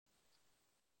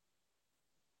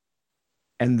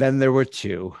And then there were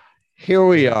two. Here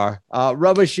we are.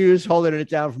 Rubber Shoes holding it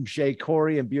down from Shea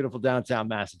Corey in beautiful downtown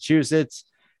Massachusetts.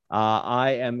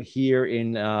 I am here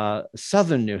in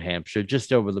southern New Hampshire,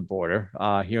 just over the border,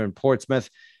 here in Portsmouth.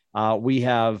 We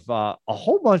have a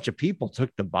whole bunch of people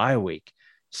took the bye week.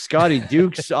 Scotty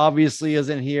Dukes obviously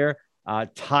isn't here.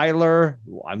 Tyler,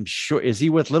 I'm sure, is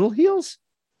he with Little Heels?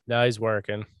 No, he's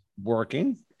working.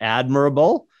 Working.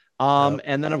 Admirable. Yep.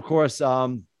 And then, of course,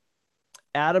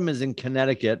 Adam is in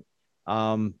Connecticut,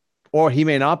 or he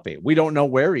may not be. We don't know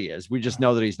where he is. We just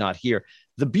know that he's not here.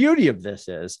 The beauty of this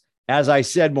is, as I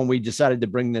said, when we decided to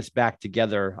bring this back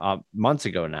together months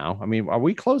ago now, I mean, are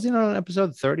we closing on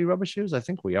episode 30, Rubber Shoes? I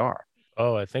think we are.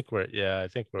 Oh, I think we're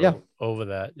over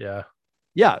that. Yeah.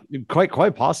 Yeah,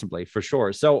 quite possibly, for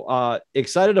sure. So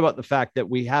excited about the fact that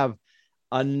we have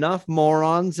enough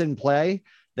morons in play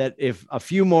that if a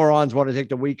few morons want to take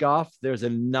the week off, there's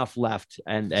enough left.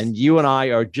 And you and I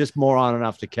are just moron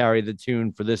enough to carry the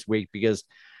tune for this week, because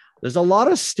there's a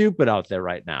lot of stupid out there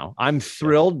right now. I'm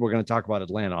thrilled. We're going to talk about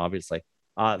Atlanta, obviously.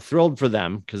 Thrilled for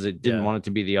them, because it didn't want it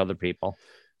to be the other people,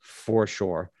 for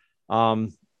sure.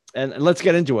 And let's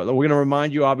get into it. We're going to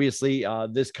remind you, obviously,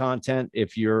 this content,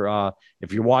 if you're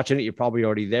watching it, you're probably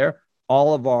already there.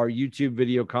 All of our YouTube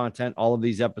video content, all of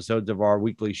these episodes of our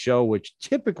weekly show, which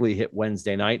typically hit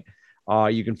Wednesday night,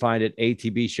 you can find at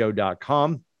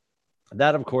atbshow.com.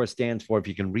 That, of course, stands for, if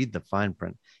you can read the fine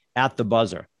print, at the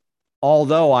buzzer.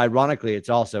 Although, ironically, it's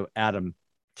also Adam,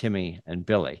 Timmy, and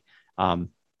Billy.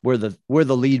 We're the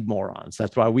lead morons.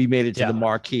 That's why we made it to the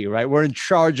marquee, right? We're in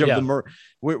charge of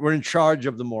we're in charge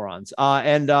of the morons.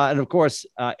 And of course,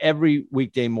 every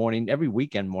weekend morning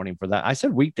for that. I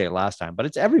said weekday last time, but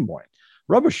it's every morning.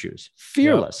 Rubber Shoes,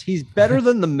 fearless. Yep. He's better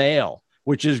than the mail,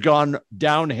 which has gone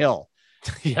downhill.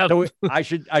 Yep. So I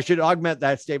should augment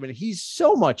that statement. He's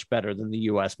so much better than the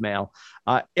U.S. mail.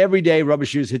 Every day, Rubber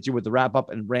Shoes hits you with the wrap up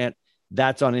and rant.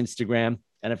 That's on Instagram.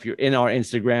 And if you're in our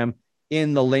Instagram,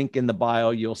 in the link in the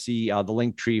bio, you'll see the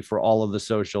link tree for all of the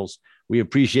socials. We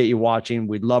appreciate you watching.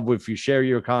 We'd love if you share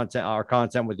our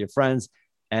content with your friends,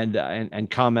 and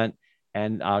comment.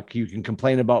 And you can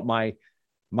complain about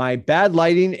my bad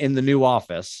lighting in the new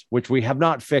office, which we have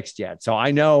not fixed yet. So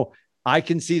I know I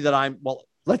can see that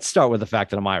let's start with the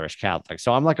fact that I'm Irish Catholic.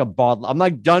 So I'm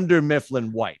like Dunder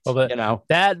Mifflin White, well,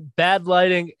 that bad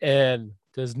lighting, and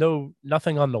there's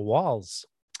nothing on the walls.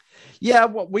 Yeah,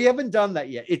 well, we haven't done that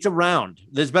yet. It's around.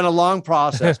 There's been a long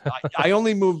process. I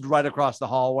only moved right across the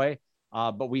hallway,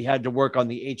 but we had to work on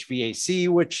the HVAC,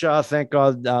 which thank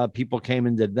God people came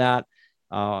and did that.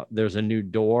 There's a new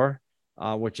door,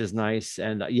 which is nice.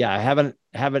 And I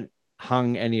haven't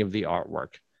hung any of the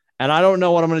artwork. And I don't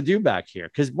know what I'm going to do back here,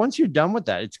 because once you're done with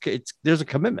that, it's there's a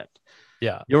commitment.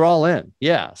 Yeah, you're all in.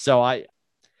 Yeah, so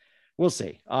we'll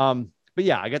see. But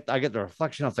yeah, I get the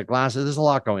reflection off the glasses. There's a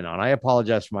lot going on. I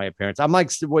apologize for my appearance. I'm like,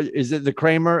 what is it? The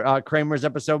Kramer's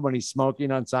episode when he's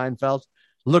smoking on Seinfeld?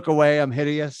 Look away, I'm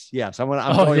hideous. Yes, I'm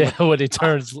going. When he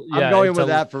turns. I'm going with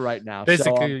that for right now.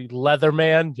 Basically,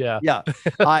 Leatherman. Yeah.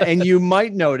 And you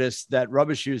might notice that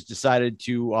Rubber Shoes decided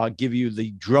to give you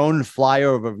the drone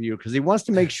flyover view, because he wants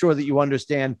to make sure that you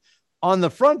understand. On the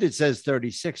front, it says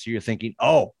 36. So you're thinking,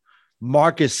 oh,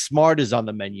 Marcus Smart is on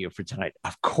the menu for tonight.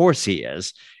 Of course he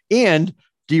is. And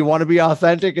do you want to be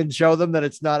authentic and show them that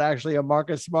it's not actually a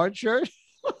Marcus Smart shirt?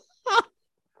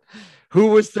 Who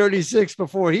was 36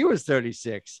 before he was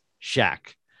 36? Shaq.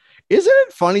 Isn't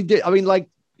it funny? I mean, like,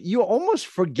 you almost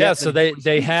forget. Yeah, so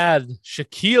they had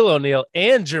Shaquille O'Neal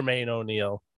and Jermaine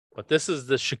O'Neal, but this is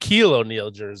the Shaquille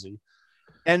O'Neal jersey.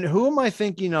 And who am I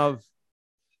thinking of?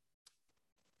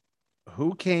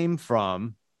 Who came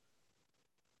from?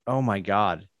 Oh my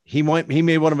God. He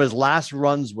made one of his last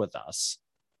runs with us.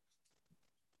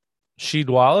 Sheed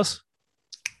Wallace.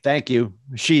 Thank you.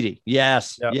 Sheedy.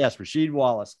 Yes. Yep. Yes. Rasheed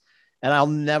Wallace. And I'll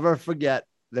never forget,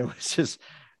 there was just,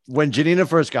 when Janina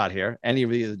first got here, any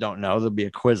of you that don't know, there'll be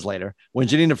a quiz later. When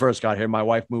Janina first got here, my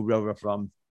wife moved over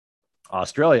from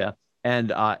Australia.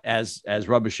 And as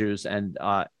Rubber Shoes and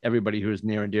everybody who's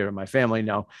near and dear to my family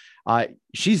know,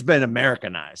 she's been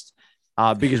Americanized.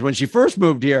 Because when she first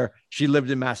moved here, she lived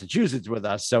in Massachusetts with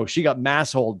us. So she got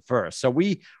massholed first. So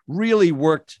we really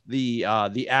worked the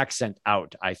accent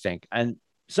out, I think. And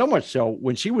so much so,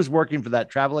 when she was working for that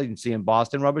travel agency in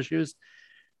Boston, Rubber Shoes,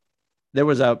 there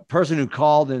was a person who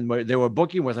called and they were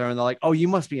booking with her, and they're like, oh, you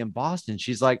must be in Boston.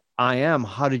 She's like, I am.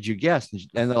 How did you guess?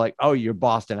 And they're like, oh, your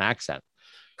Boston accent.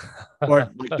 Or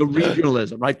like the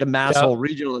regionalism, right? The masshole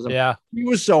regionalism. Yeah. He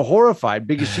was so horrified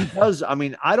because she does. I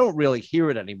mean, I don't really hear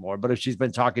it anymore, but if she's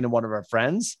been talking to one of her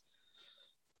friends,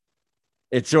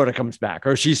 it sort of comes back.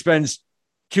 Or she spends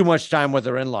too much time with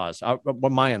her in-laws. Well,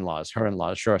 my in-laws, her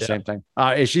in-laws, sure, Yeah. same thing.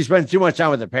 If she spends too much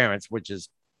time with her parents, which is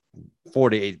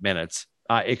 48 minutes,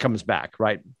 it comes back,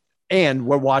 right? And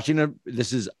we're watching it.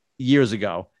 This is years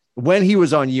ago when he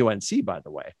was on UNC, by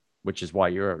the way, which is why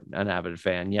you're an avid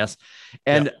fan. Yes.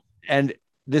 And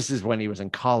this is when he was in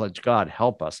college. God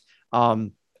help us.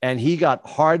 And he got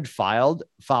fouled,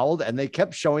 and they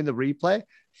kept showing the replay.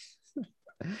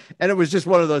 And it was just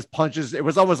one of those punches. It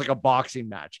was almost like a boxing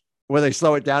match where they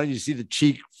slow it down and you see the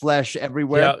cheek flesh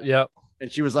everywhere. Yeah.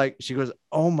 And she goes,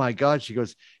 oh my God. She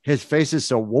goes, his face is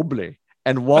so wobbly,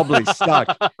 and wobbly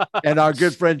stuck. And our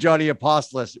good friend Johnny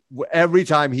Apostolos, every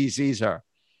time he sees her,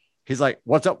 he's like,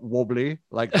 what's up, wobbly?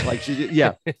 Like she did.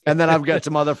 Yeah. And then I've got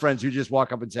some other friends who just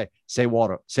walk up and say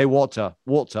water,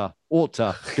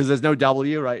 because there's no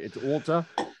W, right? It's water.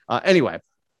 Anyway,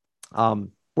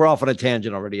 we're off on a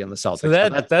tangent already on the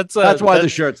Celtics. So that's why the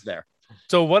shirt's there.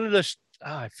 So one of the,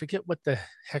 I forget what the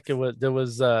heck it was. There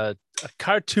was a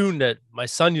cartoon that my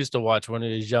son used to watch when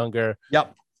he was younger.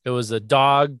 Yep. It was a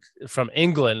dog from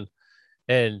England.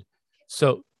 And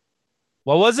so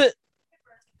what was it?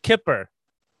 Kipper.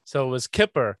 So it was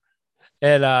Kipper.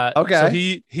 And okay. So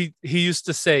he used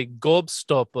to say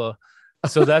Gobstopper.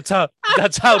 So that's how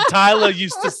Tyler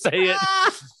used to say it.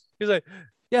 He's like,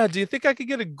 yeah, do you think I could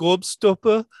get a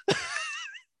Gobstopper?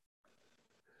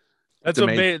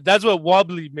 That's what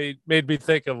wobbly made me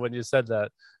think of when you said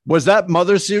that. Was that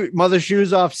mother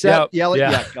shoes offset? Yep. Yelling?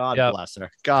 Yeah. God bless her.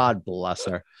 God bless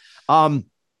her.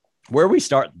 Where are we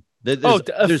starting?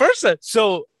 First,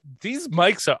 so these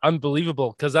mics are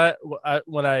unbelievable because I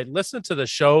when I listened to the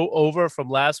show over from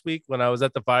last week when I was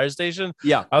at the fire station,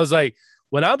 yeah, I was like,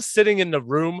 when I'm sitting in the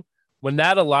room, when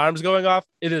that alarm's going off,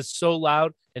 it is so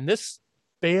loud, and this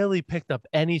barely picked up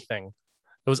anything.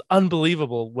 It was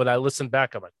unbelievable when I listened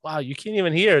back. I'm like, wow, you can't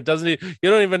even hear it. You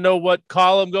don't even know what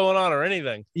column going on or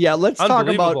anything. Yeah, let's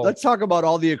talk about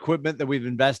all the equipment that we've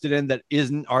invested in that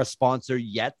isn't our sponsor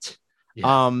yet.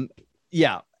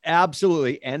 Yeah,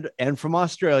 absolutely. And from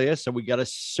Australia. So we got to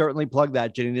certainly plug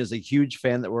that. Janine is a huge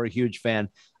fan that we're a huge fan.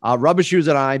 Rubber Shoes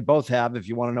and I both have, if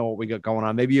you want to know what we got going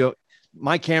on,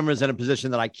 my camera's in a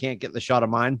position that I can't get the shot of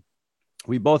mine.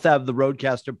 We both have the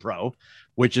Rodecaster Pro,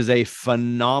 which is a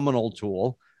phenomenal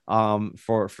tool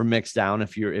for Mixdown.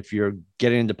 If you're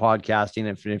getting into podcasting,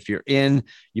 if you're in,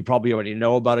 you probably already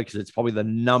know about it because it's probably the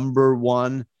number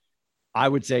one, I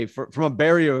would say, from a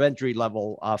barrier of entry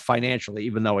level financially,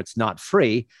 even though it's not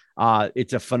free.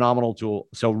 It's a phenomenal tool.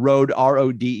 So Rode,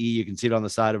 Rode, you can see it on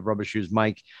the side of Rubber Shoes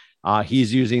Mike.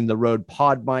 He's using the Rode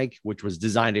Pod mic, which was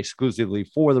designed exclusively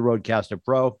for the Rodecaster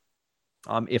Pro.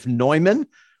 If Neumann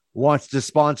wants to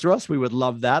sponsor us, we would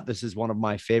love that. This is one of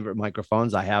my favorite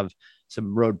microphones. I have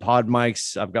some Rode Pod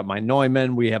mics. I've got my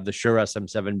Neumann. We have the Shure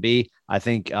SM7B. I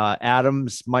think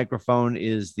Adam's microphone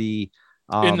is the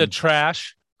in the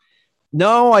trash.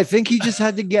 No, I think he just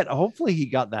had to get. Hopefully, he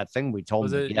got that thing we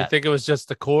told him. You think it was just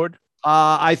the cord?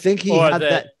 I think he had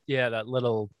that. Yeah, that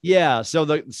little. Yeah. So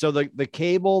the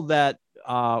cable that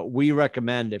we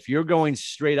recommend, if you're going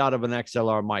straight out of an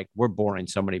XLR mic, we're boring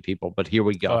so many people, but here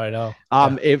we go. Oh, I know.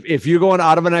 If you're going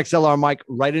out of an XLR mic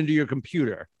right into your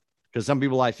computer, because some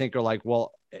people I think are like,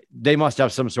 well, they must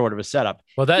have some sort of a setup.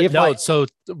 Well, so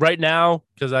right now,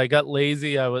 because I got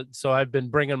lazy, I've been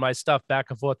bringing my stuff back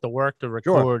and forth to work to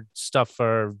record stuff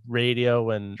for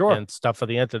radio and stuff for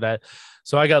the internet.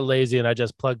 So I got lazy and I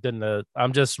just plugged in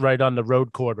I'm just right on the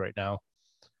Rode cord right now.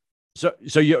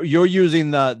 So you're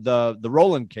using the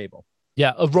Roland cable.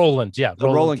 Yeah, a Roland. Yeah, the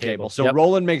Roland cable. So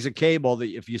Roland makes a cable that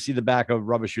if you see the back of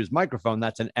Rubber Shoes microphone,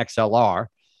 that's an XLR,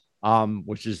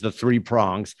 which is the 3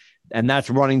 prongs, and that's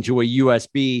running to a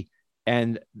USB.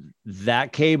 And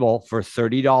that cable for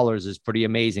 $30 is pretty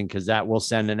amazing because that will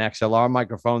send an XLR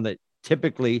microphone that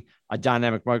typically a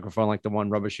dynamic microphone like the one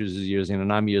Rubber Shoes is using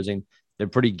and I'm using, they're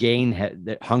pretty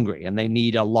gain hungry and they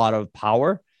need a lot of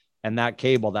power. And that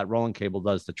cable, that Roland cable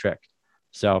does the trick.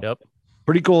 So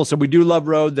pretty cool. So we do love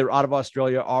Rode. They're out of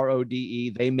Australia,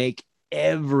 RODE. They make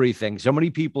everything. So many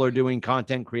people are doing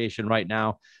content creation right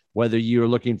now. Whether you're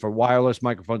looking for wireless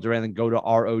microphones or anything, go to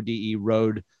RODE.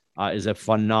 Rode is a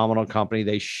phenomenal company.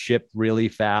 They ship really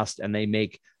fast and they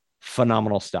make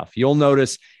phenomenal stuff. You'll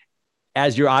notice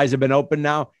as your eyes have been open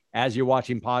now, as you're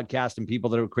watching podcasts and people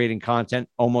that are creating content,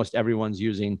 almost everyone's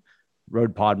using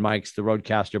Rode Pod mics, the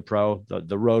Rodecaster Pro,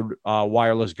 the Rode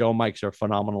Wireless Go mics are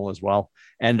phenomenal as well.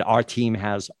 And our team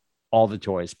has all the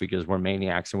toys because we're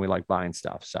maniacs and we like buying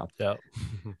stuff. So now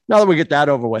that we get that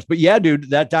over with, but yeah,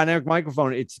 dude, that dynamic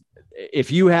microphone,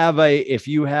 if you have a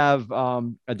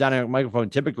dynamic microphone,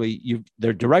 typically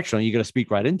they're directional. You got to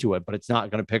speak right into it, but it's not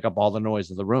going to pick up all the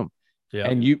noise of the room. Yeah.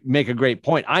 And you make a great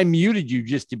point. I muted you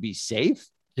just to be safe.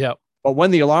 Yeah. But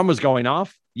when the alarm was going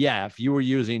off, yeah, if you were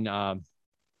using a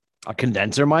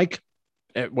condenser mic,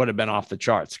 it would have been off the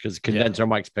charts because condenser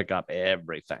mics pick up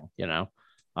everything, you know?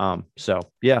 So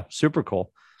yeah, super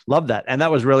cool. Love that. And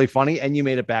that was really funny. And you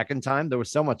made it back in time. There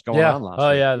was so much going on last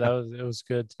week. Yeah, it was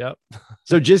good. Yep.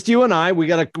 So just you and I, we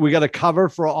got a cover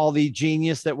for all the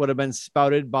genius that would have been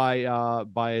spouted by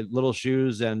Little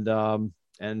Shoes and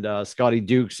Scotty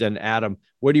Dukes and Adam.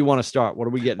 Where do you want to start? What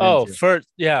are we getting into? First,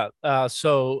 yeah.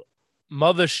 So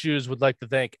Mother Shoes would like to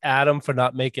thank Adam for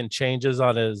not making changes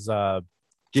on his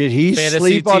Did he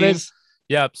sleep on his?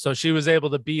 Yep. So she was able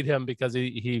to beat him because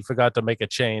he forgot to make a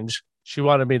change. She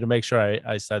wanted me to make sure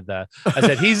I said that. I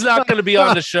said he's not going to be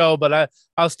on the show, but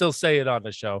I'll still say it on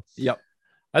the show. Yep.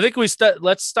 I think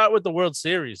let's start with the World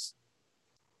Series.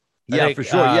 For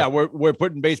sure. Yeah, we're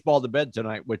putting baseball to bed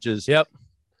tonight, which is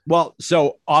Well,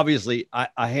 so obviously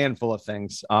a handful of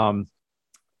things.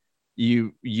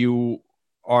 You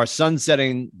are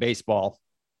sunsetting baseball.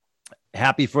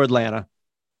 Happy for Atlanta.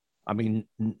 I mean,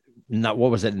 what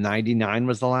was it? 99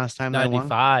 was the last time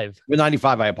 95.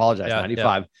 95. I apologize.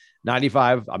 95.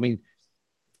 95. I mean,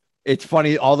 it's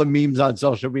funny. All the memes on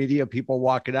social media, people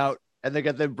walking out and they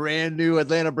got their brand new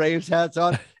Atlanta Braves hats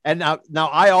on. And now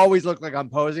I always look like I'm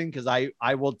posing because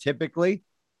I will typically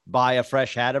buy a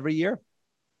fresh hat every year.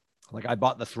 Like I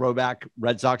bought the throwback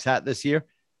Red Sox hat this year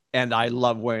and I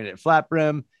love wearing it flat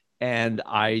brim. And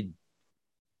I'm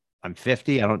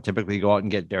 50. I don't typically go out and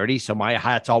get dirty. So my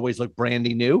hats always look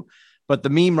brandy new. But the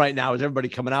meme right now is everybody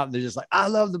coming out and they're just like, I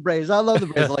love the Braves. I love the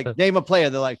Braves. Like name a player.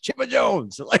 They're like Chipper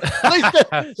Jones. Like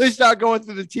they start going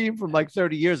through the team from like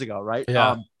 30 years ago. Right.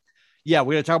 Yeah.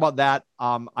 We're going to talk about that.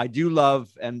 I do love,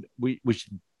 and we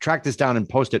should track this down and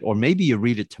post it, or maybe you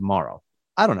read it tomorrow.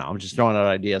 I don't know. I'm just throwing out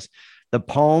ideas. The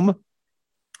poem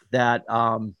that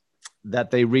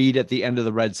they read at the end of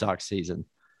the Red Sox season.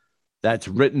 That's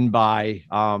written by,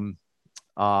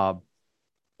 I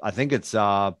think it's,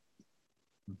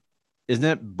 isn't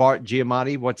it Bart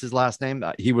Giamatti? What's his last name?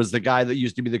 He was the guy that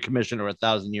used to be the commissioner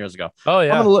 1,000 years ago. Oh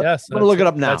yeah. I'm going to look it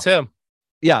up now. That's him.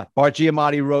 Yeah. Bart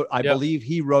Giamatti wrote, I believe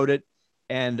he wrote it.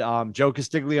 And Joe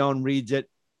Castiglione reads it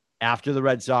after the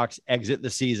Red Sox exit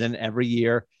the season every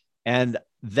year. And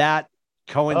that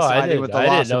coinciding with the loss.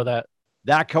 I didn't know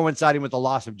that coinciding with the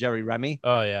loss of Jerry Remy.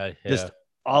 Oh yeah. Just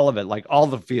all of it, like all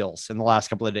the feels in the last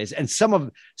couple of days. And some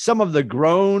of the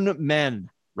grown men,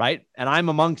 right? And I'm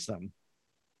amongst them.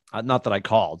 Not that I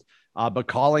called, but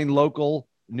calling local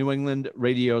New England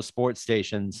radio sports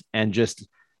stations and just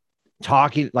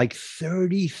talking like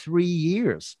 33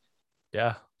 years.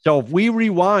 Yeah. So if we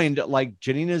rewind, like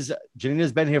Janina's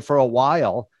been here for a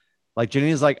while. Like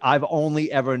Janina's like, I've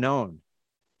only ever known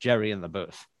Jerry in the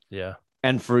booth. Yeah.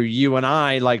 And for you and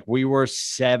I, like we were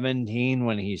 17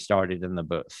 when he started in the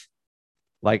booth.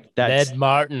 Like that's Ned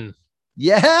Martin.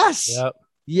 Yes. Yep.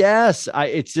 Yes.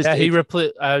 It's just he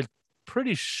replaced. I'm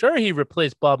pretty sure he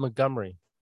replaced Bob Montgomery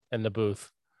in the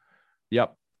booth.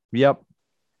 Yep.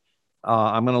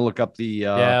 I'm gonna look up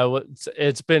the.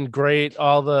 It's been great.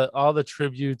 All the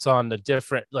tributes on the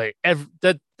different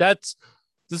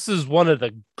this is one of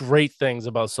the great things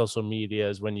about social media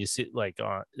is when you see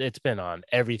it's been on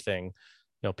everything.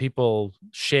 You know, people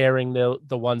sharing the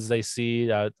ones they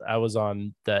see. I was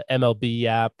on the MLB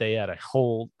app. They had a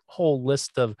whole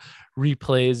list of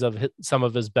replays of some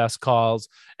of his best calls.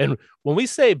 And when we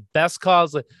say best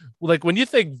calls, like when you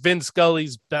think Vin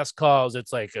Scully's best calls,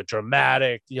 it's like a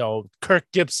dramatic, Kirk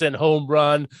Gibson home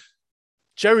run.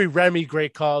 Jerry Remy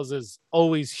great calls is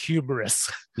always humorous.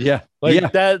 Yeah.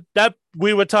 That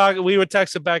we were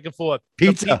texting back and forth.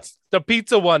 The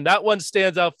pizza one, that one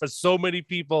stands out for so many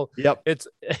people. Yep. It's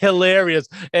hilarious.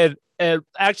 And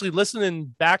actually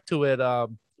listening back to it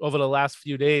over the last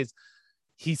few days,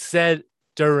 he said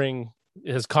during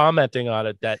his commenting on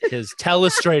it that his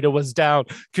telestrator was down.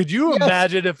 Could you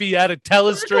imagine if he had a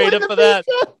telestrator for that?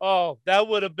 Oh,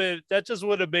 that just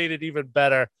would have made it even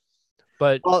better.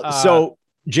 But so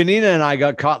Janina and I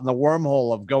got caught in the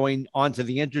wormhole of going onto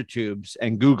the intertubes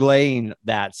and Googling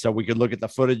that so we could look at the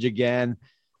footage again,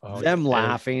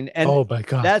 laughing. And oh my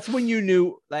God, that's when you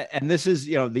knew. And this is,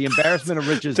 the embarrassment of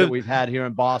riches that we've had here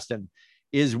in Boston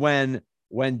is when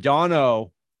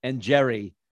Dono and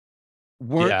Jerry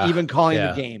weren't even calling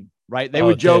the game, right? They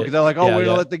would joke. They're like, we're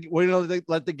going to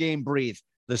let the game breathe.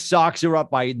 The Sox are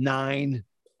up by 9.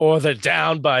 Or they're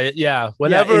down by it. Yeah.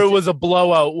 Whenever it was a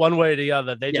blowout one way or the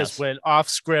other, they just went off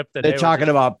script. And they're talking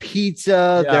about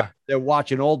pizza. Yeah. They're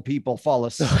watching old people fall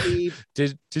asleep.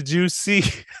 Did you see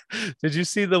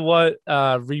the one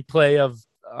replay of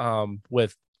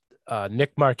with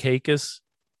Nick Markakis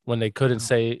when they couldn't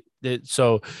say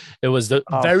So it was the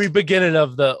very beginning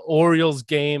of the Orioles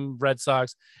game, Red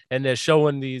Sox, and they're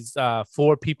showing these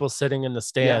 4 people sitting in the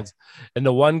stands, and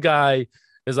the one guy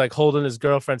is like holding his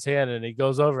girlfriend's hand, and he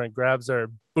goes over and grabs her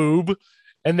boob,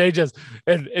 and they just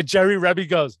and Jerry Rebby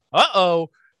goes, "Uh-oh,"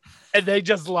 and they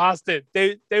just lost it.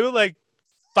 They were like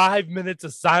 5 minutes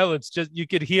of silence. Just you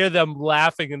could hear them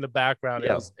laughing in the background.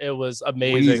 Yeah. It was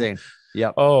amazing.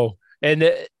 Yeah. Oh, and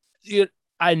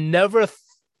I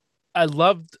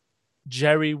loved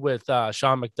Jerry with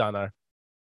Sean McDonough,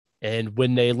 and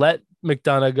when they let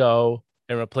McDonough go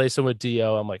and replace him with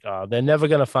Dio, I'm like, oh, they're never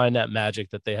gonna find that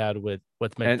magic that they had with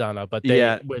McDonough. But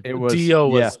Dio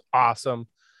was awesome,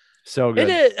 so good.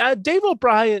 And Dave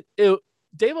O'Brien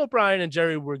and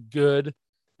Jerry were good.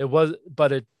 It was,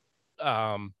 but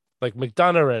like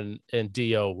McDonough and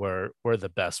Dio were the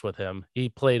best with him. He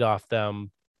played off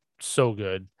them so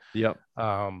good. Yep.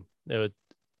 And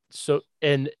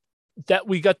that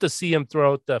we got to see him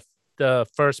throw out the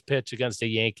first pitch against the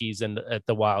Yankees at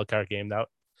the wild card game.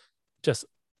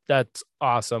 That's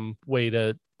awesome way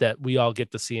that we all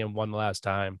get to see him one last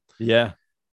time. Yeah.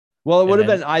 Well, it would have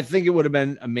been, I think it would have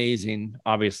been amazing.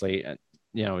 Obviously,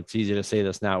 it's easy to say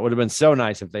this now. It would have been so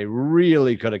nice if they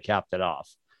really could have capped it off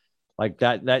like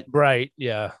that. Right.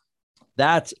 Yeah.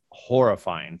 That's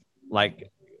horrifying.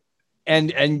 Like,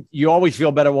 and you always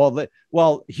feel better.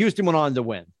 Well, Houston went on to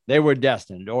win. They were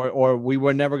destined, or we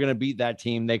were never going to beat that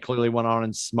team. They clearly went on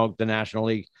and smoked the National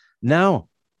League. No,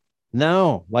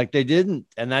 like they didn't.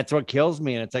 And that's what kills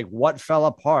me. And it's like, what fell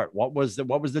apart? What was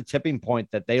the tipping point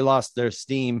that they lost their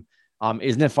steam?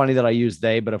 Isn't it funny that I use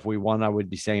they, but if we won, I would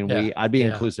be saying we. I'd be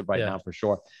inclusive right now for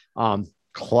sure.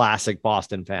 Classic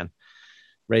Boston fan.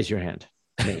 Raise your hand.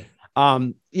 Me. I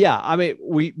mean,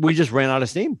 we just ran out of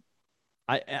steam.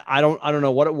 I don't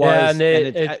know what it was.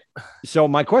 Yeah, so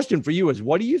my question for you is,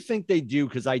 what do you think they do?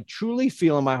 Because I truly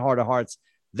feel in my heart of hearts,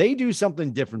 they do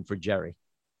something different for Jerry.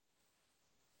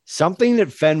 Something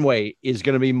at Fenway is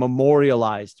going to be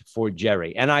memorialized for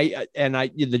Jerry. And I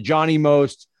the Johnny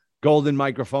Most golden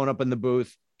microphone up in the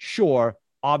booth. Sure.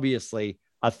 Obviously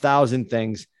 1,000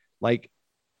 things. Like,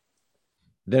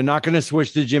 they're not going to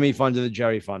switch the Jimmy Fund to the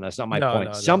Jerry Fund. That's not my point.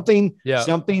 No.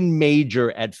 Something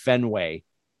major at Fenway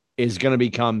is going to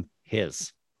become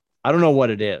his. I don't know what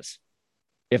it is.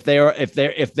 If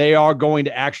they are going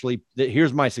to actually,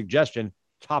 here's my suggestion,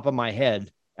 top of my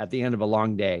head at the end of a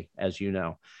long day, as you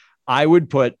know, I would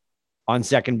put on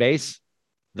second base,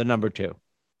 the number 2,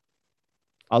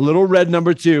 a little red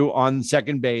number 2 on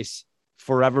second base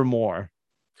forevermore,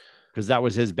 because that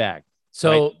was his bag.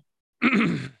 So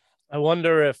right? I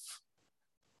wonder if,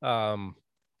 I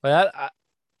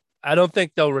don't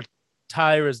think they'll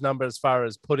retire his number as far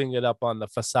as putting it up on the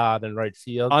facade in right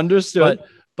field. Understood.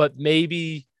 But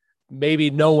maybe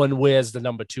no one wears the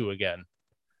number 2 again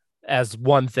as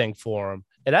one thing for him.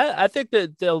 And I think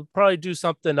that they'll probably do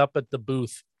something up at the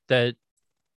booth that,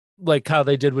 like how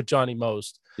they did with Johnny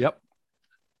Most. Yep.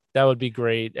 That would be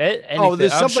great. There's I'm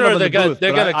something sure they're going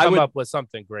to come up with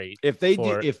something great. If they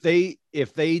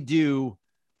do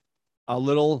a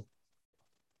little,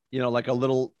 like a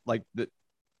little, like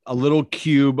a little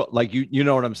cube, like you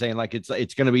know what I'm saying? Like it's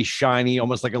going to be shiny,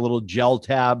 almost like a little gel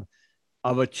tab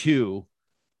of a 2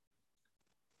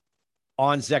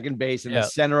 on second base in the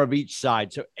center of each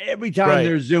side. So every time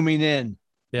they're zooming in,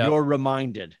 you're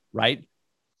reminded, right?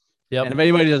 Yep. And if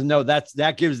anybody doesn't know,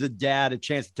 that gives the dad a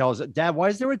chance to tell us, Dad, why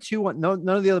is there a 2 on? No,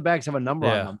 none of the other bags have a number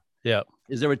on them. Yeah.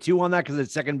 Is there a 2 on that because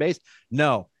it's second base?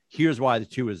 No. Here's why the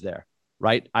 2 is there,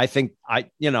 right? I think I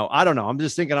don't know. I'm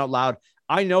just thinking out loud.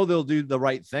 I know they'll do the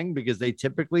right thing because they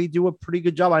typically do a pretty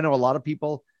good job. I know a lot of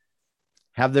people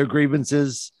have their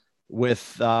grievances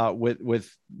with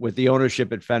the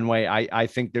ownership at Fenway. I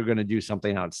think they're going to do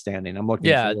something outstanding. I'm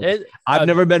looking. I've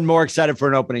never been more excited for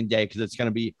an opening day because it's going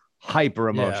to be hyper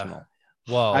emotional.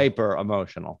 Yeah. Well, hyper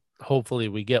emotional. Hopefully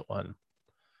we get one.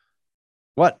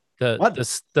 What?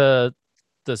 The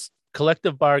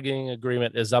collective bargaining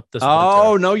agreement is up this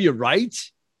winter. No, you're right.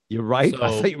 You're right. So I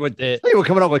thought you were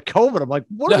coming up with COVID. I'm like,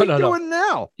 what are we doing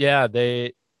now? Yeah,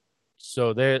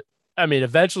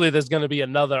 eventually there's going to be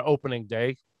another opening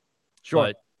day. Sure.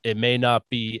 But it may not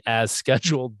be as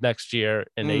scheduled next year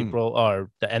in April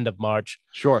or the end of March.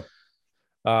 Sure.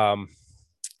 And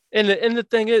the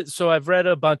thing is, so I've read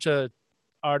a bunch of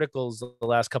articles the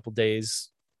last couple of days,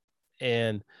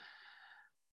 and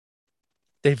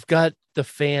they've got the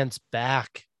fans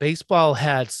back. Baseball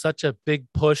had such a big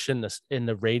push in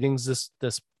the ratings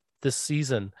this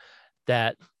season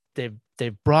that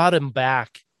they've brought them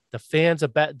back. The fans are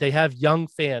back. They have young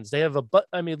fans. They have look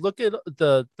at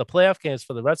the playoff games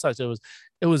for the Red Sox.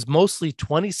 It was mostly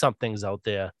 20 somethings out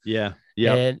there. Yeah.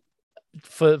 Yeah.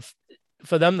 for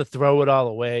them to throw it all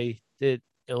away,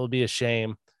 it'll be a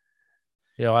shame.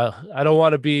 I don't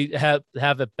want to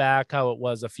have it back how it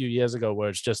was a few years ago, where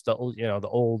it's just the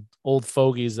old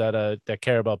fogies that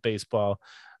care about baseball.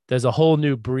 There's a whole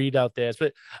new breed out there.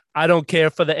 But I don't care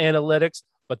for the analytics,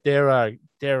 but there are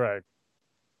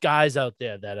guys out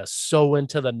there that are so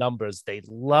into the numbers. They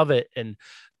love it, and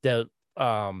they're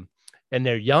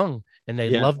young, and they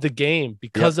love the game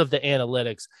because of the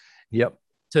analytics. Yep.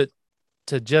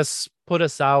 To just put a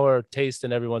sour taste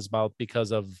in everyone's mouth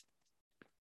because of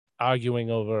arguing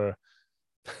over,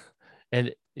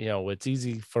 and it's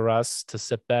easy for us to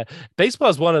sit back. Baseball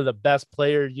is one of the best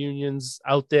player unions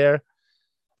out there.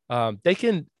 They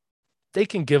can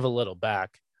give a little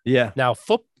back. Yeah. Now,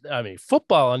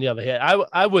 football, on the other hand,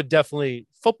 I would definitely,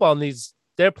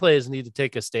 their players need to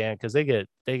take a stand because they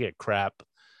get crap.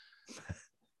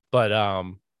 But I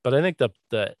think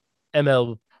the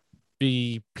MLBPA,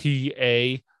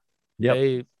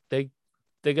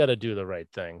 they got to do the right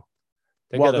thing.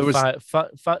 They got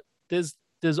to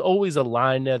there's always a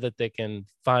line there that they can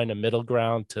find a middle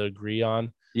ground to agree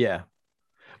on. Yeah.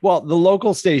 Well, the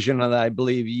local station that I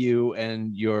believe you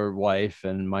and your wife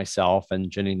and myself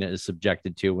and Janina is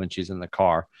subjected to when she's in the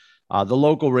car, the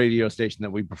local radio station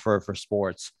that we prefer for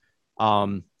sports,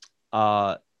 the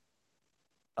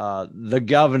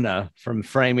governor from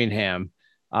Framingham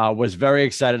was very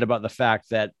excited about the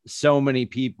fact that so many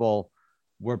people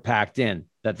were packed in,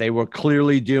 that they were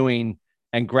clearly doing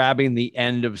and grabbing the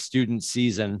end of student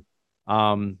season,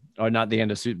 or not the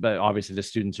end of student, but obviously the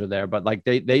students are there, but like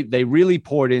they really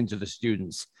poured into the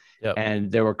students. Yep. And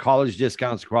there were college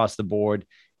discounts across the board.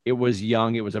 It was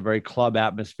young. It was a very club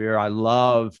atmosphere. I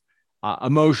love,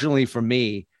 emotionally for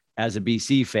me as a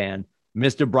BC fan,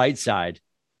 Mr. Brightside.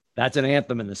 That's an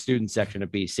anthem in the student section of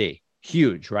BC.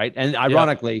 Huge, right? And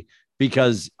ironically,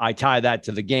 because I tie that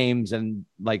to the games, and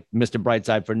like Mr.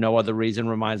 Brightside for no other reason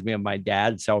reminds me of my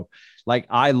dad. So like,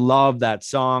 I love that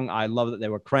song. I love that they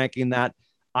were cranking that.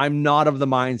 I'm not of the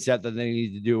mindset that they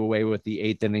need to do away with the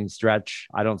 8th inning stretch.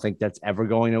 I don't think that's ever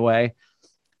going away.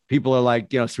 People are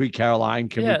like, Sweet Caroline,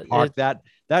 can we park that?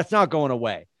 That's not going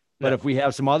away. But if we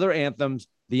have some other anthems,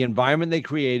 the environment they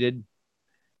created,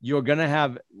 you're going to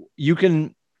have, you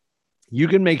can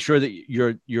make sure that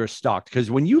you're stocked.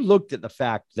 Because when you looked at the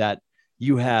fact that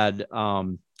you had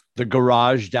the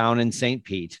garage down in St.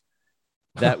 Pete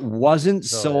that wasn't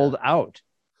sold out.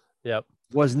 Yep.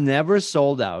 Was never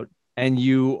sold out. And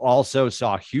you also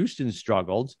saw Houston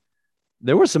struggled.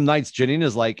 There were some nights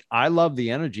Janina's like, I love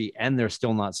the energy, and they're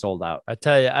still not sold out. I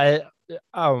tell you,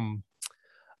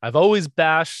 I've always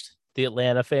bashed the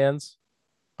Atlanta fans,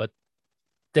 but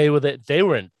they were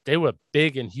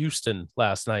big in Houston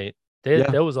last night.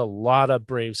 There was a lot of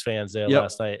Braves fans there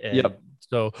last night. And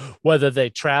so whether they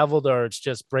traveled or it's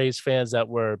just Braves fans that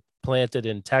were planted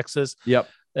in Texas.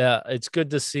 It's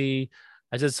good to see.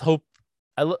 I just hope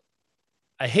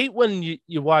I hate when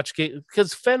you watch games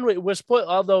because Fenway, we're spoiled.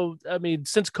 Although, I mean,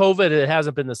 since COVID, it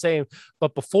hasn't been the same.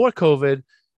 But before COVID,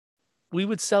 we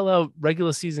would sell out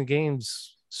regular season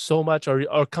games so much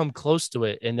or come close to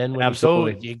it. And then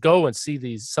when you go and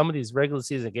see some of these regular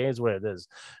season games where there's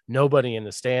nobody in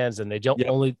the stands and they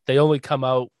only come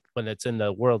out when it's in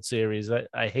the World Series.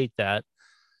 I hate that.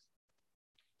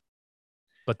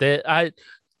 But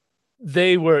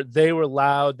they were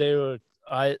loud.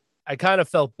 I kind of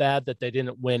felt bad that they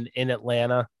didn't win in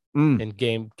Atlanta in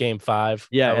game 5.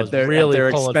 Yeah, at their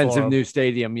expensive new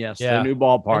stadium. Yes, their new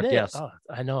ballpark. Yes,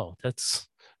 I know.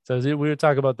 So we were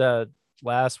talking about that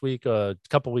last week, a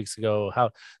couple weeks ago.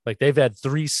 How like they've had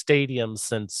 3 stadiums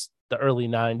since the early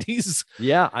 90s.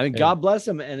 Yeah, I mean, God bless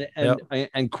them,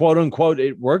 and quote unquote,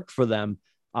 it worked for them.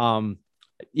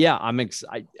 Yeah,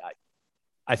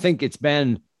 I think it's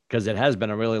been, because it has been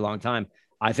a really long time.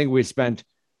 I think we've spent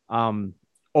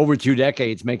over 2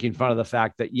 decades making fun of the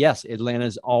fact that yes,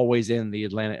 Atlanta's always in the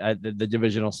the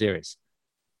divisional series.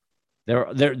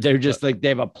 They're just like, they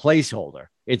have a placeholder.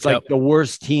 It's like the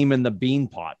worst team in the bean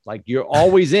pot. Like, you're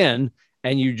always in,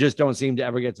 and you just don't seem to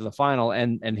ever get to the final.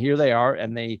 And here they are.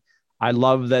 And I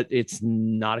love that it's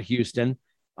not Houston,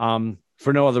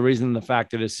 for no other reason than the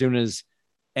fact that as soon as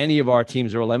any of our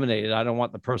teams are eliminated, I don't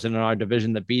want the person in our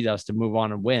division that beat us to move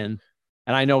on and win.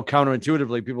 And I know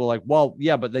counterintuitively people are like, well,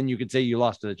 yeah, but then you could say you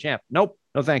lost to the champ. Nope.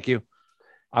 No, thank you.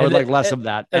 I would like less of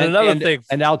that. And another thing.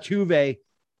 And Altuve,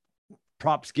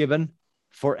 props given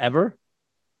forever.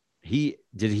 Did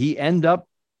he end up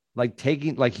like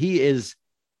taking, like, he is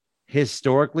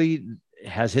historically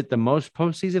has hit the most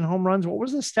postseason home runs. What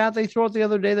was the stat they threw out the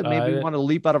other day that made me want to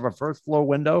leap out of a first floor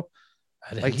window?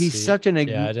 Like, he's such an,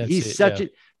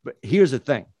 but here's the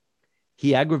thing.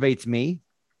 He aggravates me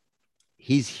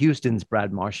he's Houston's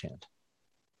Brad Marchand.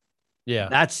 Yeah.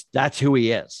 That's who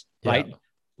he is, right? Yeah.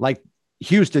 Like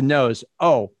Houston knows,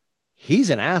 oh, he's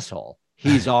an asshole.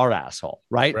 He's our asshole,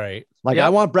 right? Right. Like Yep. I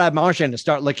want Brad Marchand to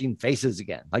start licking faces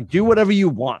again. Like do whatever you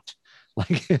want.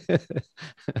 Like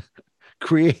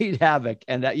create havoc.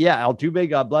 And Altuve,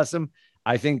 God bless him.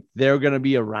 I think they're going to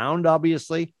be around,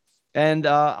 obviously. And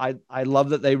I love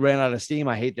that they ran out of steam.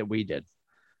 I hate that we did.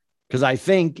 Because I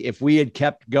think if we had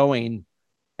kept going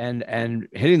and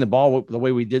hitting the ball the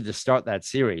way we did to start that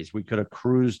series, we could have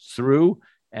cruised through.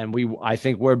 And I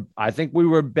think we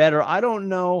were better. I don't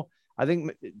know.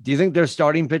 Do you think their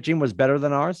starting pitching was better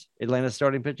than ours? Atlanta's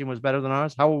starting pitching was better than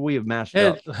ours? How would we have matched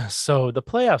up? So the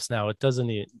playoffs now, it doesn't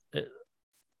even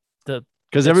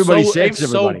because everybody saves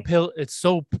everybody. It's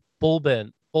so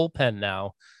bullpen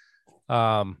now.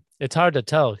 It's hard to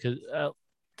tell because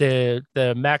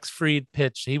the Max Fried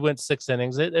pitch, he went 6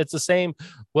 innings. It's the same.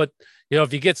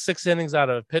 If you get 6 innings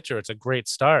out of a pitcher, it's a great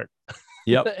start.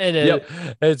 Yep. And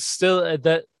it's still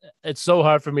that it's so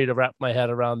hard for me to wrap my head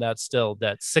around that still,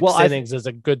 that 6 innings is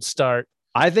a good start.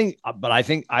 I think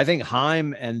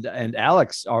Chaim and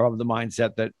Alex are of the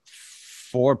mindset that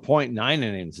 4.9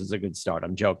 innings is a good start.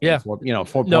 I'm joking. Yeah.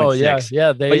 4.6. No, yeah.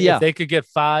 If they could get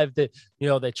 5, they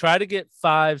try to get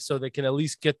 5 so they can at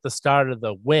least get the start of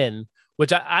the win,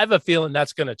 which I have a feeling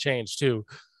that's going to change too.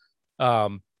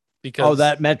 Because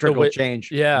that metric will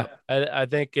change. Yeah. I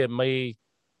think it may,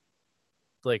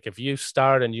 like if you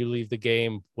start and you leave the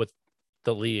game with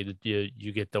the lead,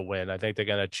 you get the win. I think they're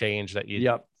going to change that.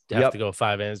 You have to go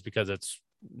 5 innings because it's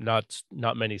not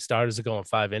many starters are going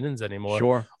 5 innings anymore.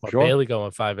 Sure. Barely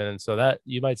going 5 innings. So that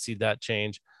you might see that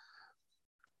change.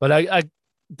 But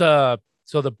the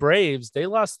Braves, they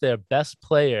lost their best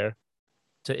player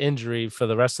to injury for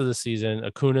the rest of the season,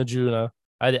 Acuna Jr.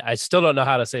 I still don't know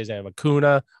how to say his name,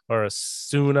 Acuna or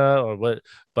Asuna or what,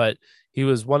 but he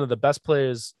was one of the best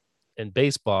players in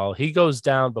baseball. He goes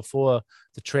down before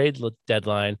the trade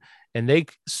deadline, and they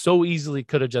so easily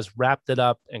could have just wrapped it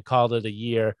up and called it a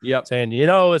year, saying,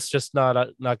 it's just not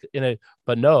in it.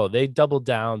 But no, they doubled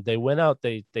down. They went out,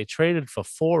 they traded for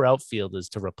 4 outfielders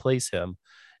to replace him.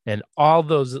 And all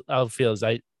those outfielders,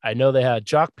 I know they had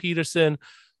Jock Peterson,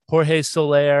 Jorge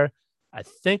Soler. I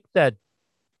think that,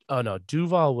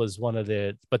 Duval was one of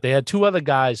but they had 2 other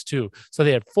guys too. So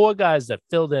they had 4 guys that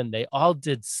filled in. They all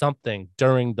did something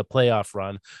during the playoff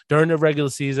run. During the regular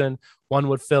season, one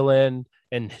would fill in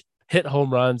and hit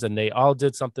home runs, and they all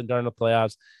did something during the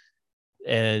playoffs.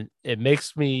 And it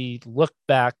makes me look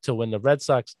back to when the Red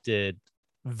Sox did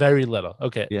very little.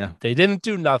 Okay. Yeah. They didn't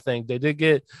do nothing. They did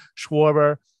get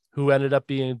Schwarber, who ended up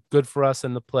being good for us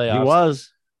in the playoffs. He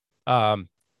was.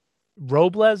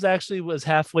 Robles actually was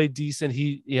halfway decent.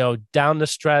 He, down the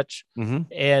stretch, mm-hmm.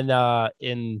 and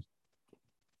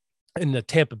in the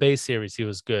Tampa Bay series, he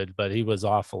was good, but he was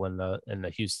awful in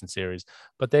the Houston series.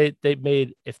 But they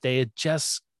made, if they had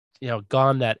just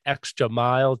gone that extra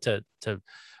mile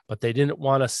but they didn't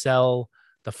want to sell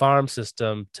the farm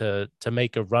system to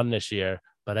make a run this year.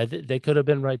 But they could have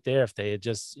been right there if they had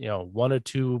just 1 or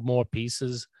 2 more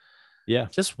pieces. Yeah,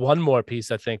 just one more piece.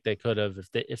 I think they could have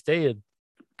if they had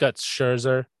got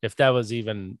Scherzer, if that was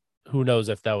even, who knows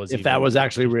if that was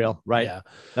actually real, right? Yeah,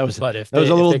 that was. But if that was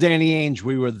a little Danny Ainge,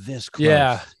 we were this close.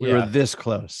 Yeah, we were this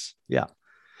close. Yeah.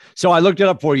 So I looked it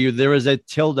up for you. There is a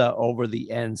tilde over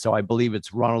the end, so I believe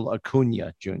it's Ronald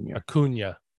Acuna Jr.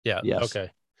 Acuna, yeah, yes.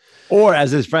 Okay. Or as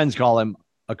his friends call him,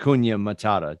 Acuna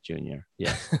Matata Jr.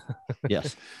 Yes,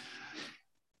 yes.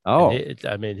 Oh,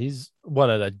 he's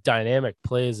one of the dynamic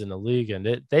players in the league, and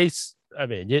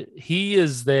he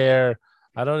is there.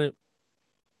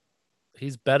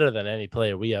 He's better than any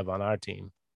player we have on our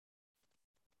team.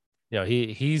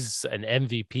 He's an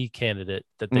MVP candidate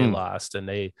that they lost, and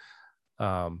they,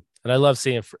 and I love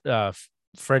seeing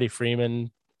Freddie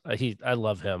Freeman. I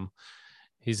love him.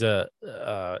 He's and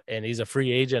he's a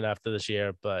free agent after this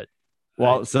year, but.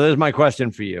 Well, so there's my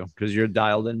question for you, because you're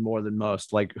dialed in more than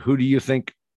most. Like, who do you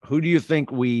think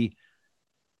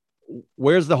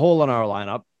where's the hole in our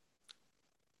lineup?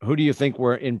 Who do you think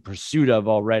we're in pursuit of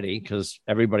already? Because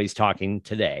everybody's talking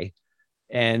today.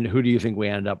 And who do you think we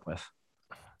end up with?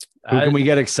 Who can we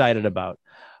get excited about?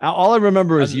 All I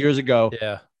remember is years ago.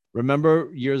 Yeah. Remember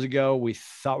years ago, we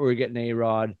thought we were getting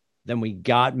A-Rod. Then we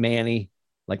got Manny.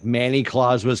 Like Manny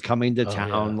Claus was coming to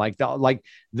town. Yeah. Like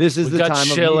this is the time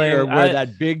of year where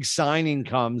that big signing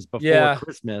comes before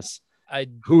Christmas.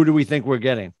 Who do we think we're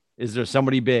getting? Is there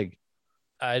somebody big?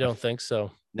 I don't think so.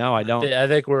 No, I don't. I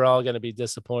think we're all going to be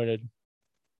disappointed.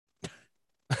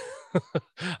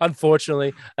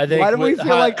 Unfortunately, I think. Why do we feel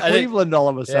like Cleveland all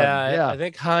of a sudden? Yeah. I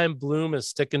think Chaim Bloom is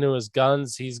sticking to his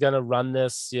guns. He's going to run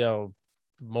this,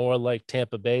 more like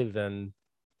Tampa Bay than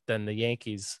the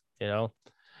Yankees. I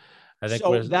think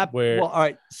So we're all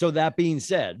right. So that being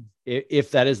said,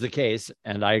 if that is the case,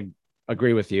 and I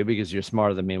agree with you because you're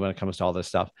smarter than me when it comes to all this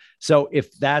stuff. So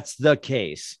if that's the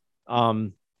case,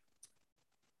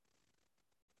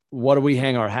 what do we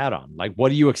hang our hat on? Like,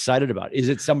 what are you excited about? Is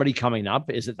it somebody coming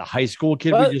up? Is it the high school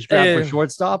kid we just grabbed for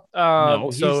shortstop? No,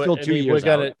 he's still 2 years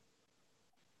out.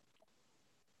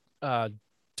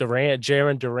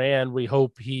 Jaron Duran, we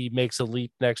hope he makes a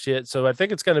leap next year. So I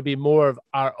think it's going to be more of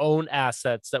our own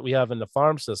assets that we have in the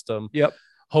farm system. Yep.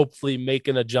 Hopefully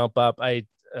making a jump up. I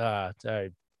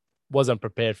wasn't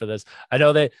prepared for this. I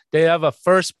know they have a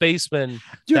first baseman.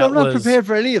 Dude, I'm not prepared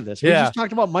for any of this. We just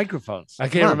talked about microphones. I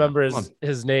can't remember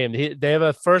his name. They have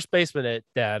a first baseman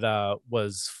that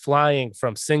was flying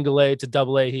from single A to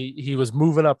double A. He was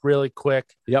moving up really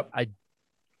quick. Yep. I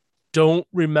don't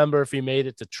remember if he made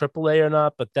it to triple A or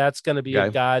not, but that's going to be a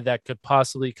guy that could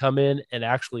possibly come in and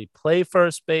actually play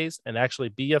first base and actually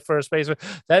be a first baseman.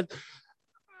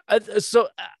 So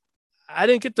I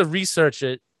didn't get to research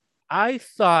it. I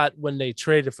thought when they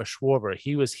traded for Schwarber,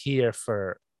 he was here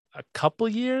for a couple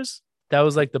years. That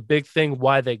was like the big thing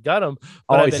why they got him.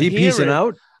 But is he piecing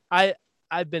out?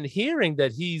 I've been hearing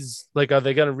that he's like, are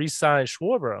they going to re-sign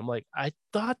Schwarber? I'm like, I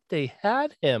thought they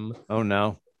had him. Oh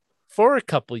no. For a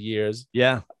couple years.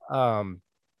 Yeah.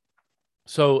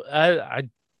 So I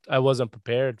wasn't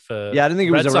prepared for. Yeah, I didn't think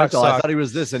it was a rental. I thought he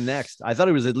was this and next. I thought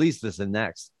he was at least this and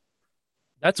next.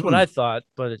 That's what I thought,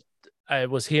 but I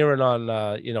was hearing on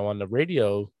on the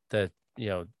radio that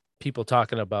people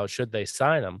talking about should they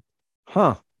sign him,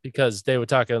 because they were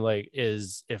talking like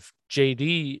if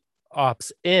JD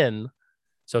opts in,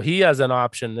 so he has an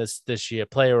option this year,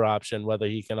 player option, whether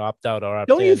he can opt out or opt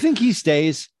in. Don't you think he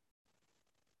stays?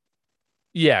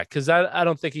 Yeah, because I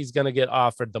don't think he's going to get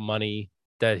offered the money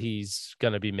that he's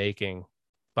going to be making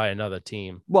by another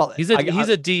team. Well, he's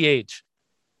a DH.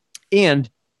 And,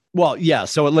 well, yeah,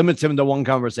 so it limits him to one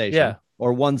conversation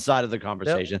or one side of the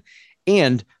conversation. Yep.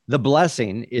 And the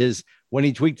blessing is when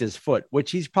he tweaked his foot,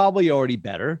 which he's probably already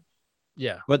better.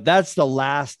 Yeah. But that's the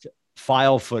last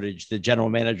file footage the general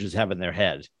managers have in their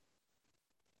head,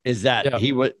 is that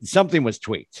something was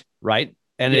tweaked, right?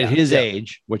 And at his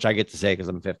age, which I get to say because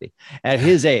I'm 50, at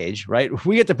his age, right?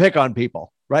 We get to pick on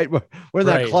people, right? We're in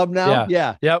that club now.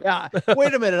 Yeah. Yep. Yeah.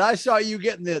 Wait a minute. I saw you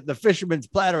getting the fisherman's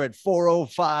platter at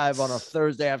 4:05 on a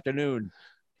Thursday afternoon.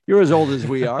 You're as old as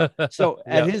we are. So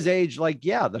at his age,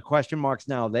 the question mark's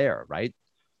now there, right?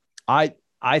 I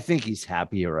think he's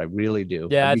happier. I really do.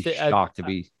 Yeah. I'd be shocked to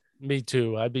be. Me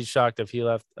too. I'd be shocked if he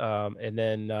left. And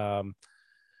then, oh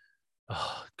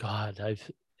God,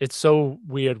 it's so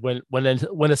weird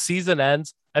when a season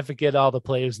ends, I forget all the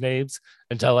players' names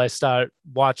until I start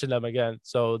watching them again.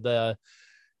 So the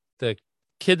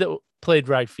kid that played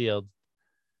right field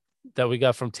that we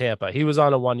got from Tampa, he was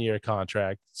on a 1-year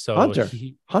contract. So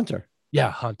Hunter. Yeah,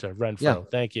 Hunter Renfroe. Yeah.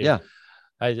 Thank you. Yeah.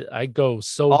 I go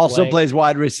so also blank. Plays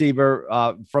wide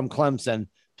receiver from Clemson.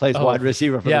 Plays wide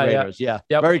receiver for the Raiders. Yeah.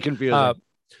 Yep. Very confusing.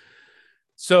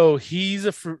 So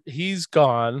he's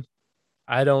gone.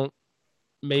 I don't.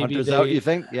 Maybe Hunter's out, you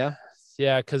think? Yeah.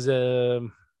 Yeah, because they're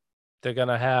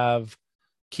gonna have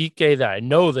Kike that I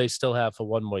know they still have for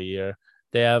 1 more year.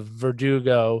 They have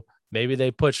Verdugo. Maybe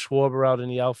they put Schwarber out in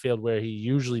the outfield where he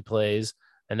usually plays,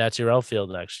 and that's your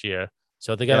outfield next year.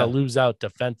 So they're gonna lose out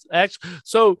defense.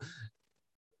 So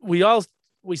we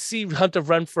see Hunter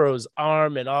Renfroe's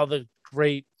arm and all the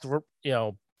great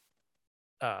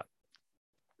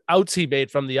outs he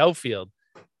made from the outfield.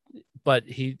 But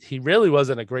he really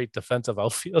wasn't a great defensive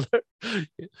outfielder.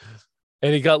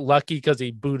 And he got lucky because he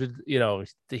booted,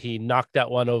 he knocked that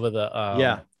one over the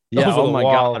over oh my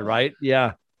wall. God, right?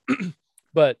 Yeah.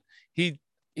 But he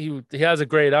has a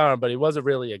great arm, but he wasn't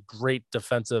really a great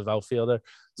defensive outfielder.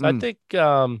 So I think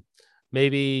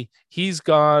maybe he's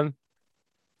gone.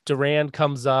 Duran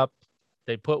comes up.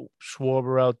 They put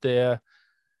Schwarber out there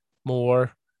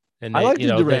more. And I like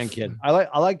the Duran kid. I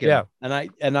like him. Yeah.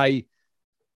 And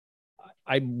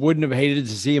I wouldn't have hated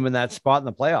to see him in that spot in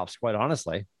the playoffs, quite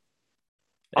honestly.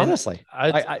 I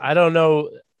don't know.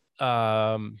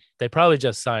 They probably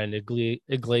just signed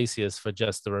Iglesias for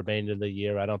just the remainder of the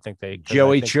year. I don't think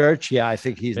Joey Church. Yeah, I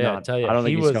think he's not. I don't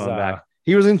think he's coming back.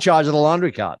 He was in charge of the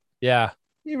laundry cart. Yeah,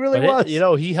 he really was.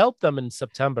 He helped them in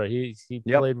September. He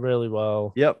played really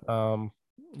well. Yep.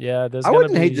 Yeah. I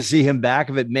wouldn't hate to see him back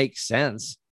if it makes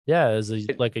sense. Yeah, as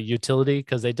like a utility,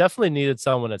 because they definitely needed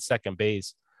someone at second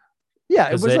base. Yeah,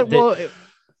 it was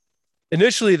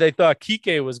initially they thought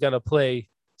Kike was going to play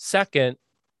second,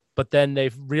 but then they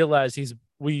realized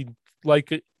we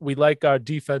like our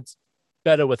defense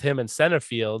better with him in center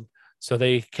field. So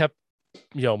they kept,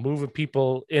 moving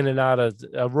people in and out of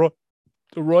the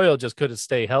Royal just couldn't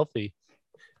stay healthy.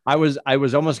 I was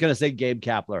almost going to say Gabe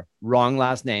Kapler. Wrong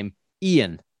last name.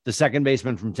 Ian, the second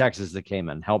baseman from Texas that came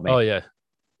in. Help me. Oh, yeah.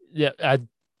 Yeah, I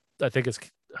think it's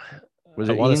Was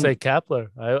I it want to Ian? say Kapler.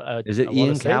 Is it I Ian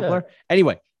wanna say Kapler? that.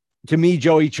 Anyway, to me,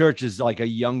 Joey Church is like a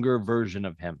younger version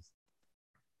of him.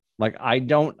 Like I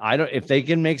don't. If they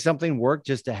can make something work,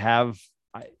 just to have,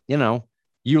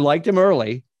 you liked him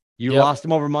early, you Yep. lost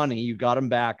him over money, you got him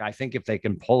back. I think if they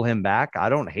can pull him back, I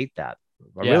don't hate that.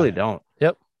 I Yeah. really don't.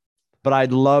 Yep. But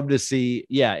I'd love to see,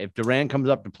 if Duran comes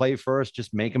up to play first,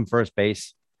 just make him first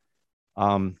base.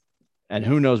 And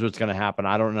who knows what's going to happen?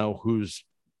 I don't know who's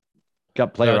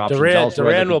got player options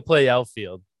elsewhere. Duran will play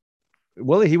outfield.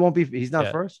 Will he? He won't be. He's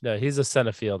not first. No, he's a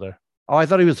center fielder. Oh, I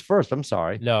thought he was first. I'm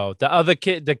sorry. No, the other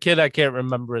kid, I can't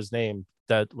remember his name,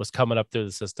 that was coming up through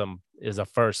the system, is a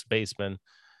first baseman.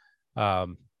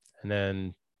 And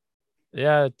then,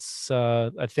 it's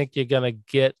I think you're gonna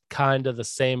get kind of the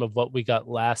same of what we got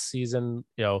last season.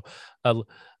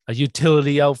 A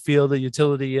utility outfielder,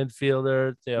 utility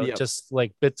infielder. Yep. Just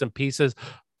like bits and pieces.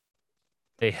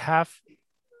 I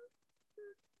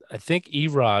think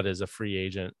Erod is a free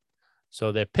agent.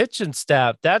 So their pitching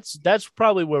staff, that's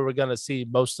probably where we're going to see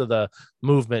most of the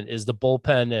movement, is the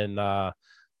bullpen and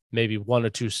maybe one or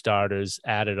two starters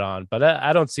added on. But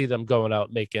I don't see them going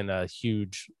out making a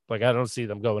huge, I don't see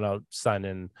them going out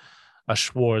signing a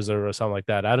Schwarzer or something like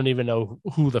that. I don't even know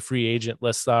who the free agent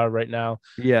lists are right now.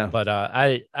 Yeah. But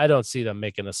I don't see them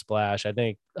making a splash. I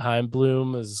think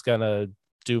Heimblum is going to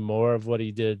do more of what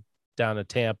he did down in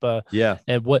Tampa. Yeah.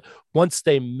 And once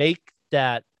they make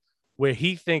that, where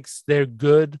he thinks they're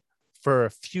good for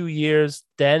a few years,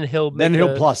 then he'll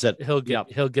plus it. He'll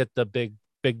get the big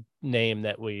name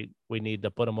that we need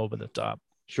to put him over the top.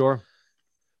 Sure.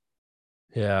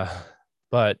 Yeah,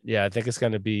 but I think it's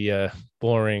going to be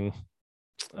boring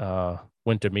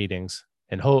winter meetings,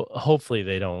 and hopefully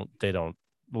they don't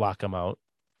lock him out,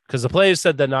 because the players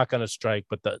said they're not going to strike,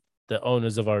 but the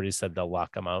owners have already said they'll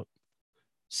lock him out.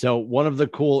 So one of the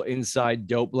cool inside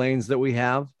dope lanes that we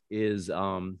have is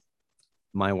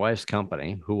my wife's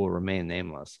company, who will remain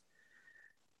nameless.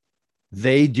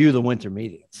 They do the winter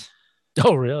meetings.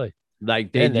 Oh, really?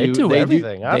 Like they do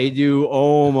everything. They do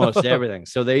almost everything.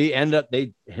 So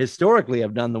they historically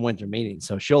have done the winter meetings.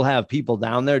 So she'll have people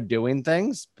down there doing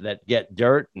things that get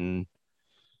dirt, and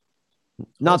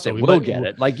not that we'll get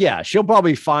it. Like, she'll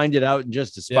probably find it out and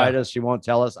just to spite us. She won't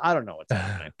tell us. I don't know what's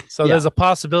happening. So there's a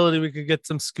possibility we could get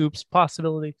some scoops.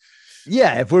 Possibility.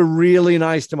 Yeah, if we're really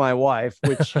nice to my wife,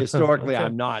 which historically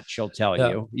I'm not, she'll tell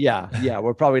you. Yeah,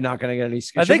 we're probably not going to get any.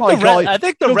 I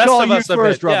think the rest of us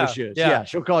first, Rubber Shoes. Yeah,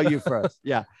 she'll call you first.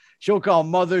 Yeah, she'll call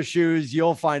Mother Shoes.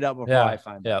 You'll find out before I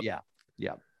find out. Yeah.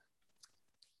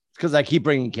 Because I keep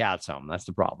bringing cats home. That's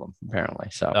the problem, apparently.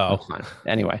 So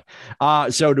anyway,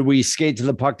 so do we skate to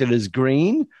the puck that is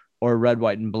green, or red,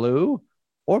 white, and blue,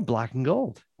 or black and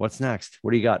gold? What's next?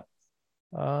 What do you got?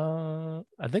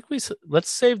 I think let's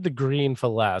save the green for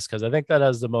last, because I think that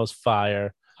has the most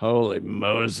fire. Holy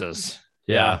Moses.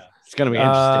 Yeah. It's going to be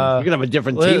interesting. You're going to have a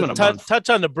different team in a month. Touch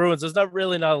on the Bruins. There's not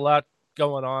a lot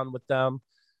going on with them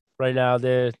right now.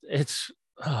 The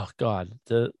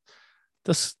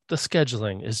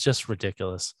scheduling is just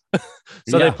ridiculous.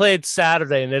 So they played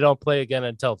Saturday and they don't play again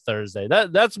until Thursday.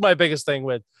 That's my biggest thing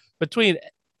between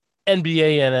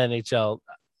NBA and NHL.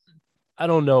 I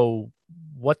don't know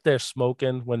what they're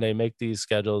smoking when they make these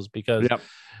schedules, because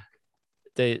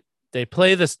they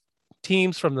play the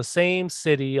teams from the same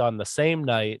city on the same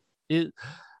night.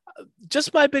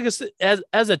 Just my biggest, as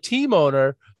a team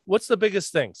owner, what's the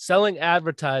biggest thing? Selling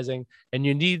advertising, and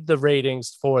you need the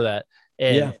ratings for that.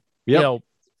 And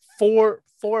 4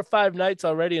 or 5 nights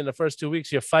already in the first 2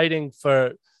 weeks, you're fighting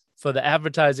for the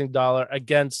advertising dollar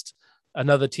against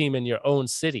another team in your own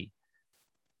city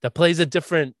that plays a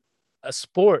different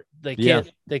sport. They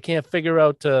can't figure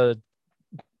out to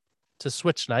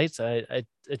switch nights. It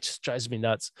just drives me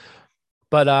nuts.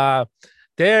 But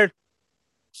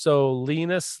so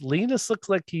Linus looks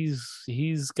like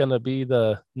he's gonna be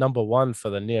the number one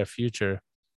for the near future.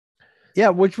 Yeah,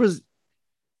 which was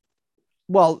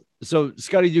so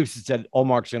Scotty Dukes had said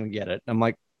Olmark's gonna get it. I'm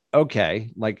like,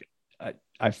 okay, like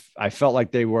I felt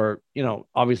like they were,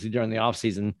 obviously during the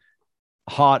offseason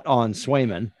hot on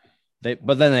Swayman.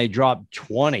 But then they dropped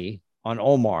 20 on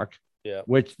Olmark,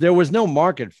 which there was no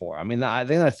market for. I mean, I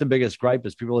think that's the biggest gripe,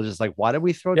 is people are just like, why did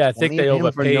we throw 20 I think they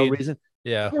overpaid for no reason?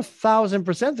 Yeah,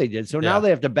 1,000% they did. So now they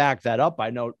have to back that up.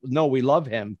 I know, we love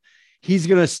him. He's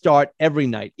going to start every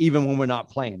night, even when we're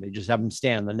not playing. They just have him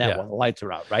stand on the net while the lights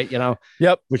are out, right?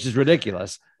 Yep. Which is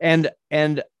ridiculous. And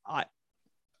I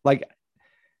like,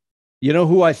 you know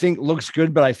who I think looks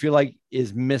good, but I feel like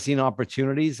is missing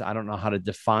opportunities. I don't know how to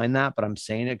define that, but I'm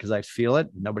saying it because I feel it.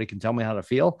 Nobody can tell me how to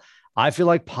feel. I feel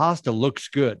like Pasta looks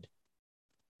good,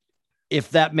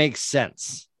 if that makes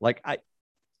sense. Like I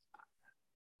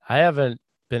haven't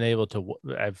been able to.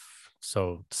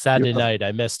 So Saturday night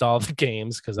I missed all the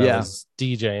games because I was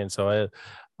DJing. So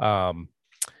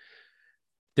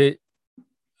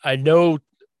I know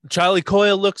Charlie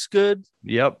Coyle looks good.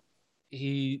 Yep.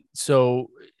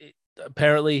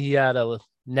 Apparently he had a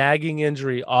nagging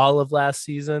injury all of last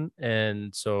season,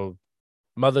 and so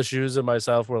Mother Shoes and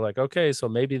myself were like, okay, so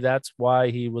maybe that's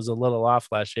why he was a little off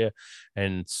last year.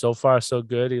 And so far, so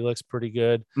good. He looks pretty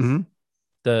good. Mm-hmm.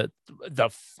 The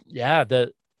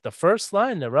first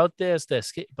line, they're out there,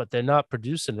 but they're not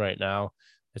producing right now.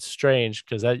 It's strange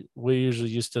because we're usually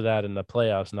used to that in the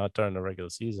playoffs, not during the regular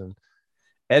season.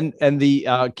 And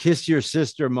the kiss your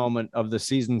sister moment of the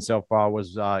season so far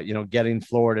was getting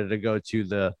Florida to go to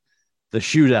the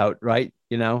shootout, right?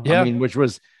 I mean, which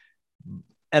was,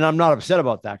 and I'm not upset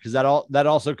about that because that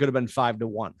also could have been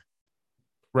 5-1,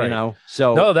 right?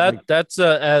 So no, that's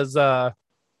as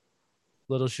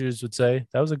Little Shoes would say,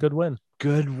 that was a good win.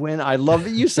 Good win. I love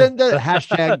that you said that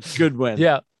hashtag good win.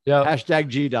 Yeah. Hashtag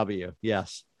GW.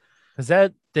 Yes. Is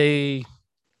that's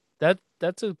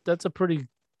a pretty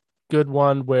good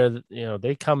one where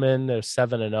they come in, they're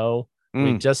 7-0.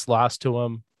 We just lost to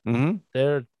them.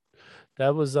 Mm-hmm.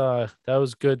 That was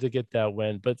good to get that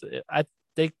win, but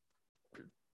they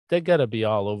gotta be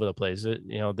all over the place. They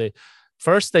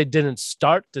didn't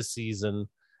start the season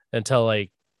until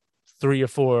like 3 or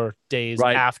 4 days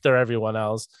after everyone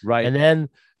else, right? And then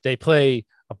they play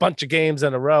a bunch of games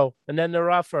in a row, and then they're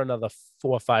off for another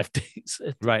 4 or 5 days,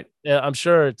 right? I'm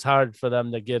sure it's hard for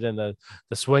them to get in the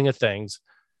swing of things.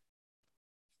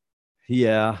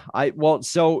 Yeah.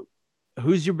 So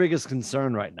who's your biggest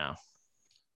concern right now?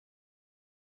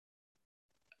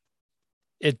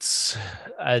 It's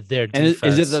their defense.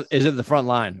 And is it the front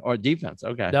line or defense?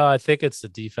 Okay. No, I think it's the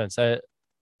defense. I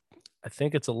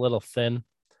think it's a little thin.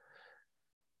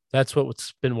 That's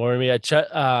what's been worrying me.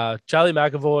 Charlie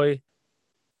McAvoy,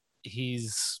 he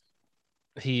is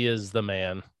the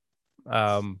man.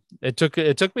 It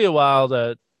took me a while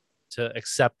to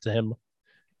accept him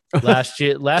last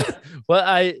year.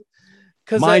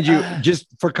 Mind you, just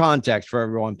for context for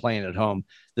everyone playing at home,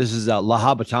 this is a La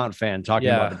Habitant fan talking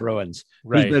about the Bruins,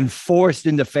 who's been forced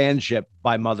into fanship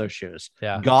by Mother Shoes.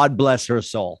 Yeah. God bless her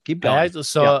soul. Keep going. I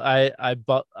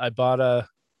bought a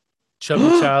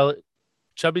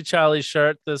Chubby Charlie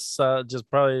shirt. This just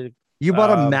probably. You bought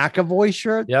a McAvoy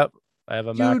shirt? Yep, I have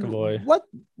a McAvoy.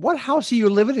 What house are you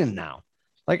living in now?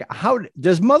 Like, how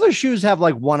does Mother Shoes have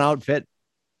like one outfit?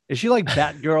 Is she like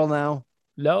Batgirl now?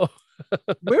 No.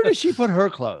 Where does she put her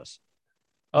clothes?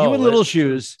 You and Little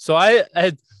Shoes. So I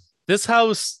had this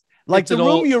house. Like the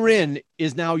room you're in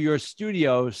is now your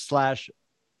studio /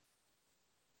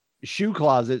 shoe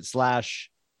closet /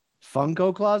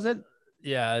 Funko closet.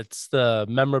 Yeah, it's the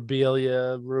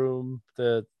memorabilia room.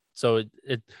 And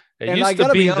I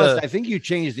gotta be honest, I think you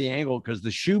changed the angle because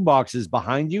the shoe boxes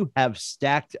behind you have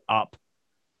stacked up.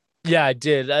 Yeah, I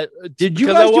did. Did you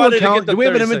guys do a count? Do we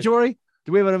have an inventory?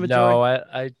 No,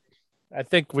 I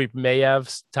think we may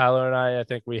have, Tyler and I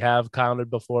think we have counted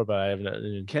before, but I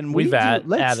haven't. We've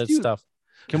added stuff.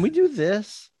 Can we do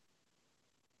this?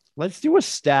 Let's do a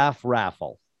staff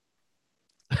raffle.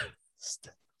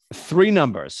 3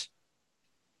 numbers.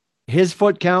 His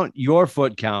foot count, your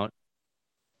foot count,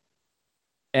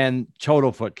 and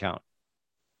total foot count.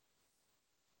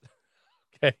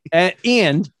 Okay.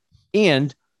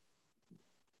 And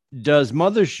does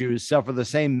Mother Shoes suffer the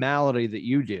same malady that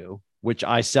you do, which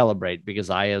I celebrate because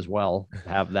I as well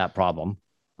have that problem.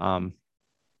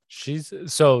 She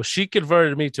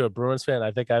converted me to a Bruins fan.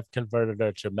 I think I've converted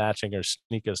her to matching her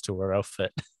sneakers to her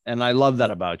outfit. And I love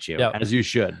that about you, as you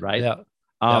should, right? Yeah.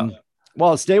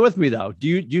 Well, stay with me though. Do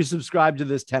you subscribe to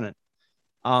this tenant?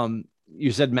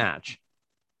 You said match.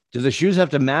 Do the shoes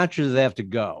have to match or do they have to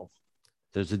go?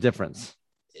 There's a difference.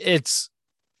 It's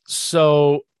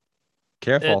so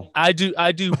careful. I do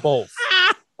both.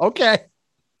 Okay.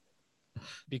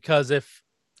 Because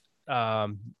I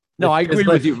agree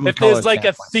with you. If there's like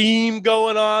a theme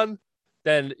going on,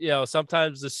 then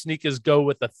sometimes the sneakers go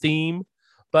with the theme,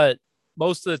 but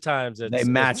most of the times they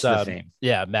match the theme.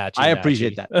 Yeah, match. I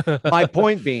appreciate that. My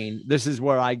point being, this is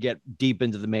where I get deep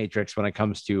into the matrix when it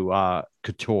comes to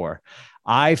couture.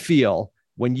 I feel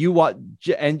when you watch,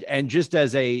 and just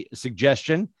as a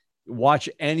suggestion, watch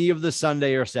any of the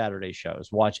Sunday or Saturday shows.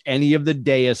 Watch any of the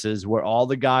daises where all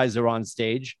the guys are on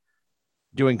stage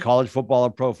doing college football or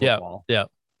pro football. Yeah.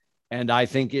 And I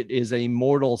think it is a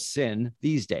mortal sin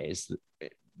these days.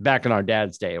 Back in our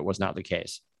dad's day, it was not the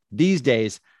case. These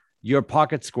days, your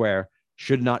pocket square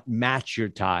should not match your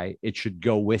tie. It should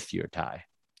go with your tie.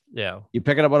 Yeah. You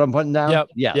picking up what I'm putting down? Yep.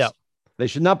 Yes. Yep. They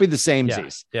should not be the same.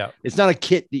 Yeah. It's not a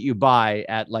kit that you buy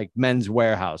at like Men's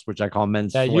Warehouse, which I call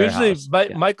Men's Warehouse.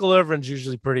 Usually, Michael Irvin's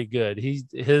usually pretty good.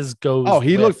 His goes. Oh,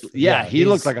 he with,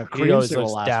 looked like a creamsicle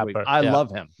last week. I love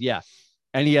him. Yeah.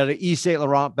 And he had an Yves Saint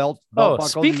Laurent belt buckle.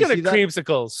 Speaking of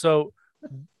creamsicles, so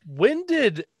when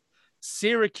did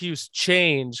Syracuse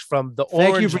change from the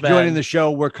orange? Thank you for joining the show.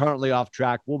 We're currently off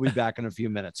track. We'll be back in a few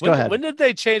minutes. Go ahead. When did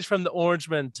they change from the orange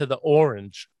men to the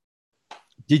orange?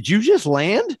 Did you just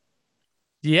land?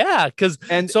 Yeah, because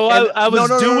I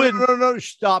was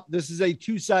stop. This is a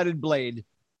two-sided blade.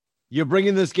 You're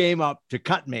bringing this game up to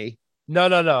cut me. No.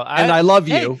 And I love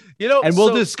you. And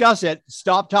we'll discuss it.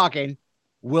 Stop talking.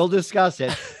 We'll discuss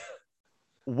it.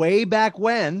 Way back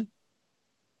when,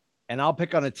 and I'll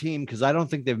pick on a team because I don't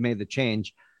think they've made the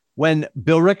change. When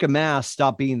Billerica Mass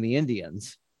stopped being the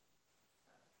Indians.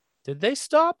 Did they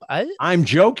stop? I'm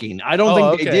joking. I don't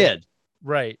think they did.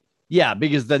 Right. Yeah,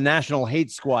 because the National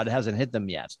Hate Squad hasn't hit them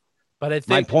yet. But I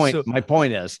think my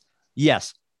point is,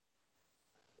 yes,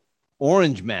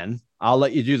 Orange Men, I'll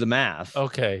let you do the math.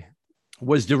 Okay.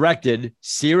 Was directed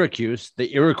Syracuse,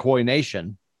 the Iroquois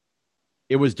nation.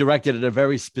 It was directed at a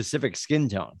very specific skin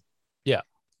tone. Yeah.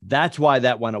 That's why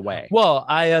that went away. Well,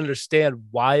 I understand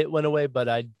why it went away, but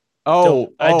I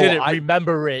didn't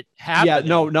remember it happening.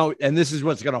 Yeah, no. And this is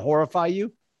what's going to horrify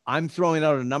you. I'm throwing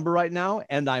out a number right now,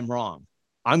 and I'm wrong.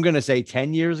 I'm going to say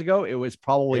 10 years ago, it was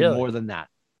probably more than that.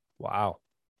 Wow.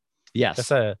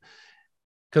 Yes.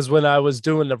 Because when I was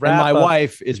doing the wrap, my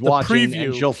wife is watching, preview,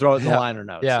 and she'll throw it in the liner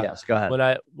notes. Yeah. Yes, go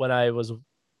ahead. When I was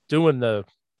doing the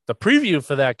preview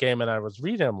for that game, and I was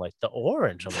reading, I'm like, the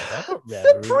orange. I'm like, I don't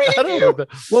remember. The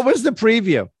preview. What was the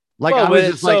preview? Like, I was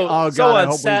just oh God, I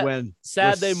hope we win.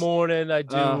 Saturday morning, I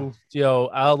do.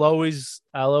 I'll always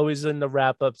in the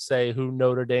wrap up say who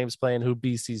Notre Dame's playing, who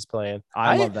BC's playing.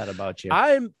 I love that about you.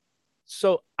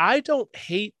 I don't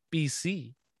hate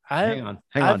BC. Hang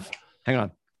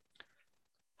on.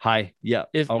 Hi. Yeah.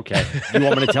 Okay. You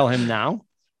want me to tell him now?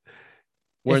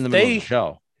 We're in the middle of the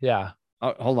show. Yeah.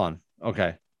 Hold on.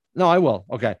 Okay. No, I will.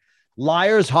 Okay.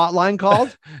 Liars hotline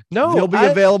called. No, they'll be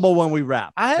available when we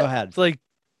wrap. Go ahead.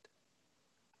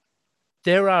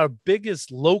 They're our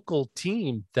biggest local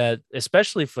team that,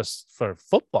 especially for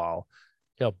football,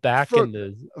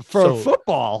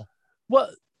 football. Well,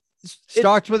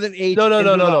 starts with an H.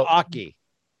 No. Hockey.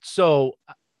 So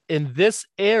in this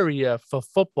area for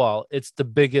football, it's the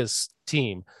biggest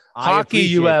team. Hockey,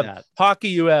 you have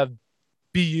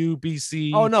BU,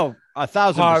 BC. Oh no,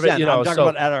 1,000%. I'm talking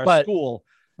about at our school.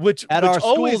 Which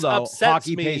always upsets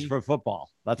hockey me. pays for football.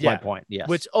 That's my point. Yes.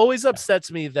 Which always upsets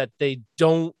me that they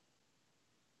don't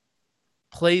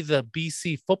play the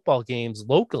BC football games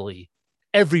locally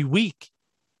every week.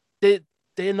 They're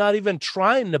not even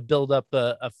trying to build up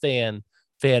a fan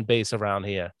base around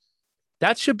here.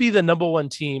 That should be the number one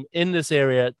team in this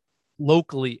area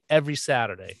locally every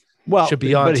Saturday. Well, should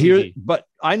be on TV. But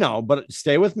I know, but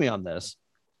stay with me on this.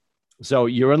 So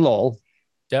you're in Lowell.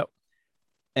 Yep.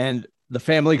 And the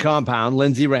family compound,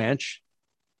 Lindsay Ranch,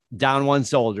 down one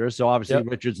soldier. So obviously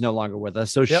Richard's no longer with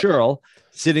us. So Cheryl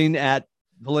sitting at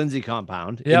the Lindsay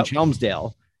compound in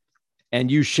Chelmsdale, and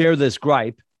you share this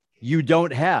gripe. You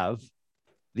don't have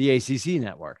the ACC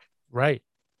network. Right.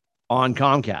 On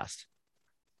Comcast.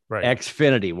 Right.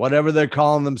 Xfinity, whatever they're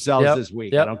calling themselves this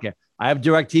week. I don't care. I have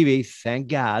DirecTV. Thank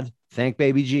God. Thank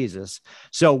baby Jesus.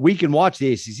 So we can watch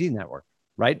the ACC network,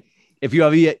 right? If you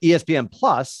have ESPN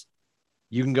Plus,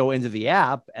 you can go into the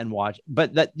app and watch,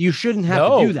 but that you shouldn't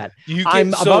have to do that.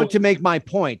 I'm about to make my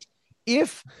point.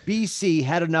 If BC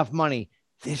had enough money,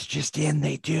 this just in,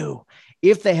 they do.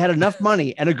 If they had enough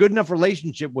money and a good enough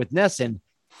relationship with Nesson,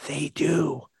 they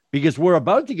do. Because we're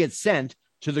about to get sent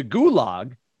to the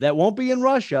gulag that won't be in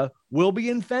Russia, will be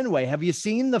in Fenway. Have you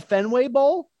seen the Fenway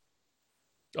Bowl?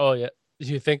 Oh, yeah.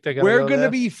 You think they're We're going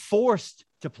to be forced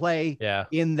to play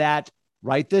in that,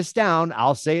 write this down,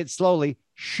 I'll say it slowly,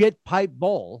 shit pipe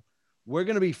bowl. We're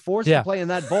going to be forced to play in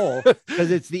that bowl because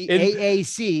it's the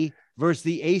AAC versus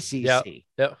the ACC.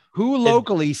 Who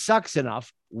locally sucks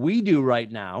enough? We do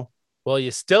right now. Well,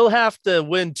 you still have to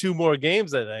win 2 more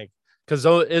games, I think. Because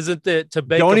isn't it to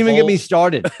make? Don't even get me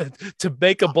started. To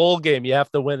make a bowl game, you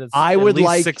have to win at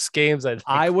least 6 games.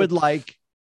 I would like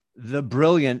the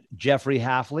brilliant Jeffrey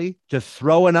Hafley to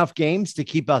throw enough games to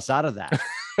keep us out of that.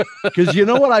 Because you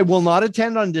know what? I will not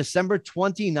attend on December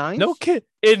 29th. No kid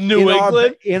in New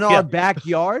England in our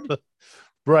backyard.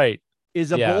 Right.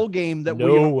 is a Yeah. bowl game that we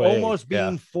No are way. almost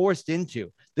being forced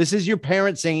into. This is your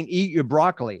parents saying, eat your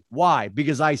broccoli. Why?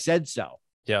 Because I said so.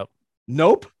 Yep.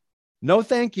 Nope. No,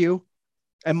 thank you.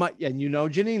 And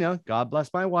Janina, God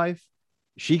bless my wife,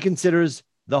 she considers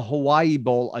the Hawaii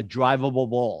Bowl a drivable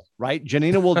bowl, right?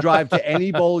 Janina will drive to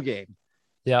any bowl game.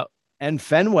 Yep. And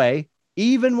Fenway,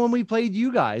 even when we played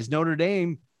you guys, Notre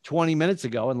Dame, 20 minutes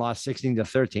ago and lost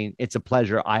 16-13. It's a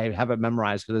pleasure. I have it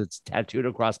memorized because it's tattooed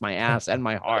across my ass and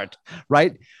my heart,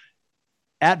 right?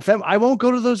 At Fem, I won't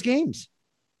go to those games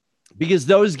because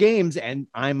those games, and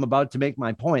I'm about to make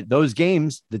my point, those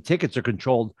games, the tickets are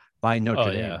controlled by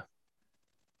Notre Dame. Yeah.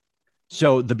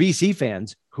 So the BC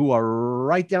fans who are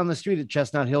right down the street at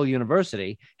Chestnut Hill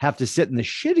University have to sit in the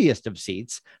shittiest of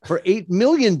seats for $8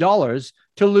 million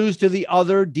to lose to the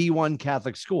other D1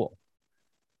 Catholic school.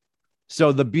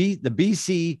 So the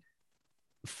BC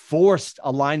forced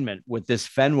alignment with this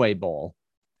Fenway Bowl,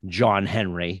 John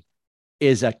Henry,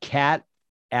 is a cat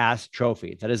ass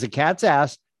trophy. That is a cat's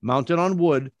ass mounted on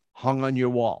wood, hung on your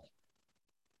wall.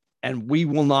 And we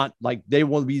will not, there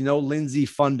will be no Lindsay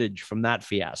fundage from that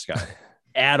fiasco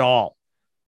at all.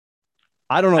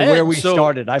 I don't know where we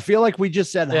started. I feel like we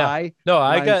just said hi. No,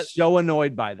 I'm so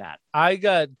annoyed by that. I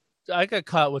got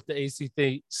caught with the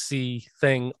ACC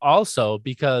thing also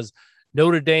because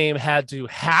Notre Dame had to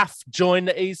half join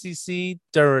the ACC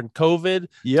during COVID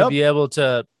to be able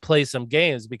to play some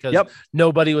games because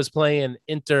nobody was playing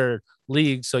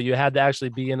inter-league. So you had to actually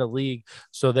be in a league.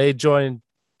 So they joined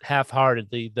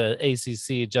half-heartedly the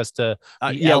ACC just to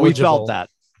be eligible. We felt that.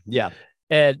 Yeah.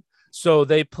 And so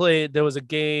they played, there was a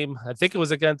game, I think it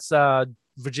was against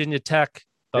Virginia Tech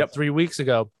about 3 weeks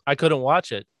ago. I couldn't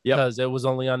watch it because it was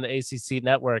only on the ACC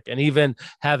network. And even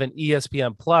having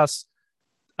ESPN Plus,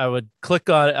 I would click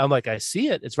on it. I'm like, I see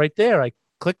it. It's right there. I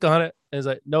click on it. And it's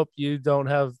like, nope, you don't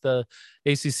have the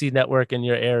ACC network in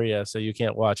your area, so you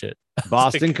can't watch it.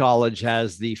 Boston College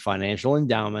has the financial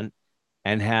endowment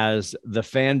and has the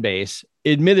fan base,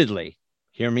 admittedly,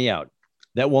 hear me out,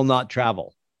 that will not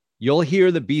travel. You'll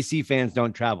hear the BC fans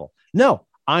don't travel. No,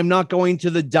 I'm not going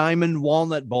to the Diamond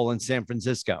Walnut Bowl in San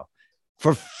Francisco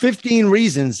for 15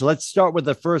 reasons. Let's start with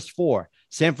the first 4.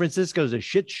 San Francisco is a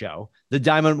shit show. The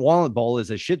Diamond Walnut Bowl is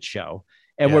a shit show.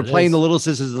 And we're playing the Little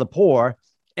Sisters of the Poor.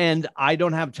 And I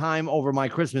don't have time over my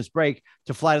Christmas break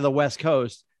to fly to the West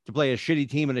Coast to play a shitty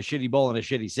team in a shitty bowl in a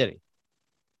shitty city.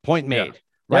 Point made,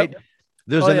 right? Yep.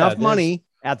 There's enough money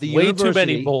at the university. Way too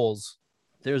many bowls.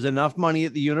 There's enough money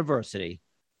at the university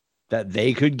that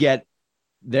they could get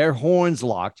their horns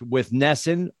locked with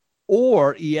Nesson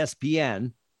or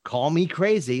ESPN. Call me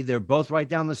crazy. They're both right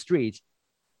down the street.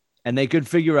 And they could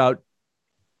figure out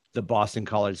the Boston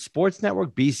College Sports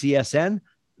Network, BCSN,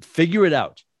 figure it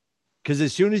out. Because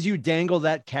as soon as you dangle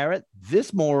that carrot,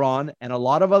 this moron and a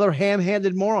lot of other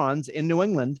ham-handed morons in New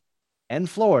England and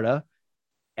Florida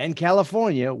and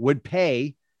California would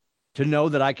pay to know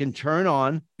that I can turn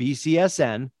on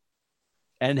BCSN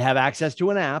and have access to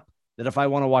an app that if I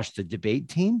want to watch the debate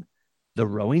team, the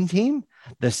rowing team,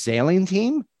 the sailing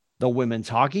team, the women's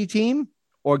hockey team,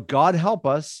 or God help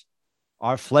us,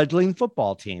 our fledgling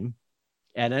football team,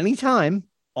 at any time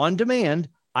on demand,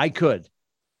 I could.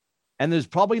 And there's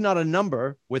probably not a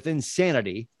number with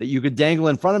insanity that you could dangle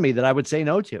in front of me that I would say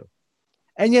no to.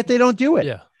 And yet they don't do it.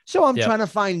 Yeah. So I'm trying to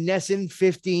find Nesson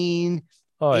 15,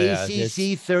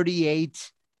 ACC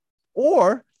 38,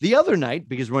 or the other night,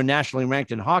 because we're nationally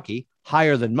ranked in hockey,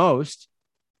 higher than most.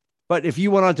 But if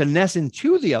you went on to Nesson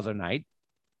 2 the other night,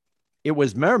 it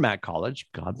was Merrimack College,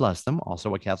 God bless them,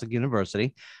 also a Catholic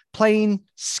university, playing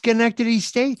Schenectady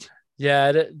State.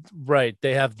 Yeah, right.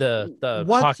 They have the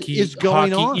hockey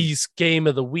East game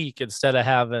of the week instead of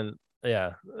having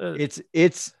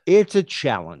It's a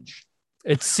challenge.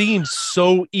 It seems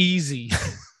so easy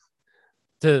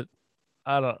to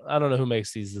I don't know who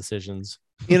makes these decisions.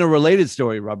 In a related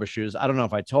story, Rubber Shoes, I don't know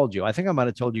if I told you. I think I might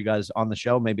have told you guys on the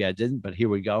show. Maybe I didn't, but here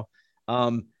we go.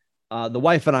 The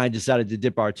wife and I decided to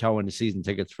dip our toe into season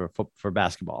tickets for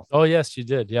basketball. Oh, yes, you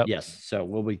did. Yep. Yes. So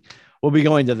we'll be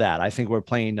going to that. I think we're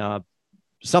playing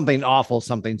something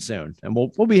soon, and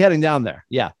we'll be heading down there.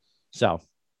 Yeah. So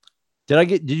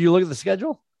did you look at the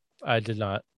schedule? I did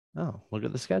not. Oh, look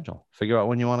at the schedule. Figure out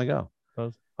when you want to go.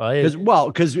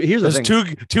 Because here's the thing.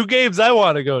 There's two games I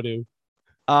want to go to.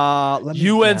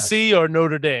 UNC or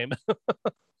Notre Dame.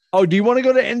 Oh, do you want to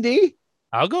go to ND?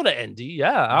 I'll go to ND.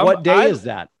 Yeah. What day is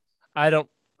that?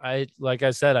 Like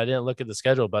I said, I didn't look at the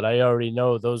schedule, but I already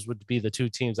know those would be the 2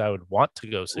 teams I would want to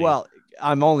go see. Well,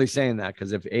 I'm only saying that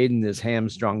because if Aiden is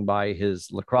hamstrung by his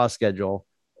lacrosse schedule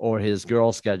or his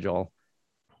girl schedule,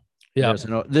 there's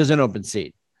an open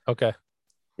seat. Okay.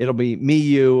 It'll be me,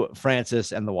 you,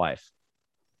 Francis, and the wife.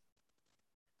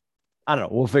 I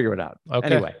don't know. We'll figure it out.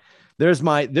 Okay. Anyway, there's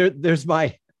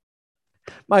my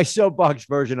soapbox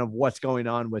version of what's going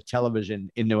on with television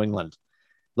in New England.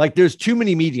 Like there's too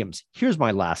many mediums. Here's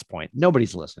my last point.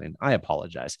 Nobody's listening. I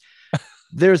apologize.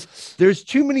 There's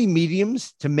too many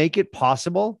mediums to make it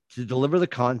possible to deliver the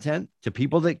content to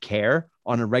people that care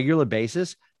on a regular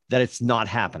basis that it's not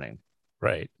happening.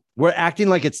 Right. We're acting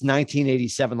like it's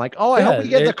 1987. Like, oh, I hope we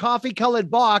get the coffee colored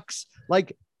box.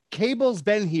 Like cable's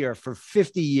been here for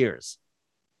 50 years.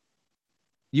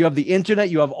 You have the internet.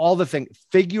 You have all the things.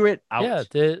 Figure it out.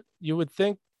 Yeah. You would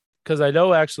think, because I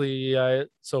know actually,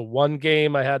 so one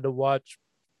game I had to watch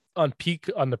on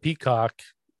the Peacock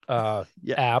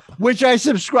app, which I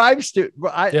subscribe to.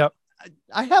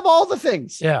 I have all the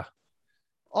things. Yeah.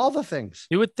 All the things.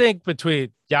 You would think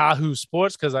between Yahoo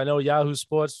Sports, because I know Yahoo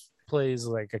Sports plays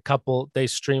like they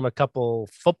stream a couple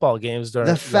football games during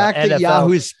the fact that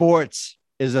Yahoo Sports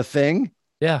is a thing.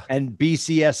 Yeah. And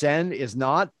BCSN is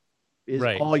not, is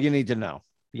right. All you need to know.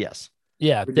 Yes.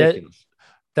 Yeah.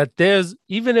 That there's,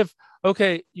 even if,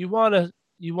 okay, you want to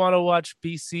watch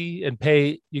BC and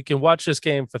pay, you can watch this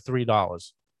game for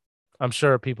 $3. I'm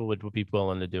sure people would be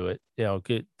willing to do it. You know,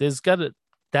 there's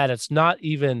that it's not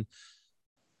even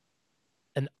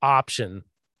an option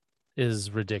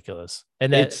is ridiculous.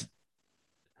 And it's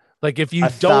like, if you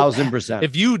don't 1,000%,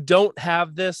 if you don't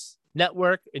have this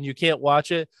network and you can't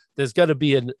watch it, there's got to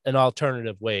be an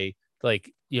alternative way,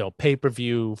 like, you know,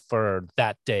 pay-per-view for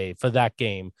that day, for that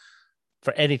game,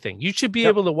 for anything. You should be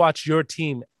able to watch your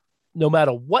team no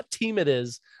matter what team it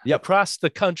is across the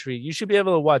country. You should be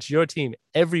able to watch your team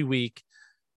every week,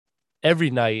 every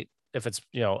night. If it's,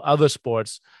 you know, other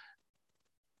sports,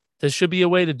 there should be a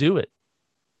way to do it.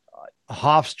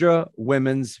 Hofstra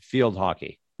women's field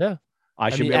hockey. Yeah. I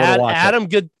should be able to watch Adam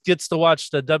gets to watch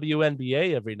the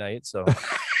WNBA every night. So,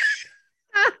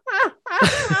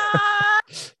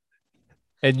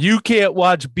 and you can't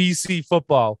watch BC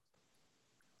football.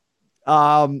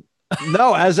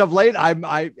 No, as of late,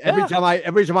 every time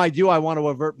I do, I want to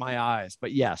avert my eyes.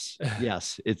 But yes,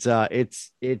 it's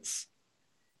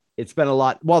been a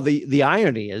lot. Well, the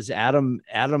irony is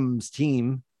Adam's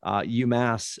team,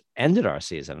 UMass, ended our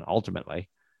season ultimately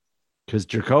because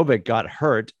Dracovic got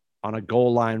hurt on a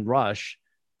goal line rush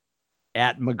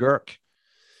at McGurk.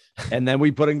 And then we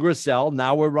put in Grissel.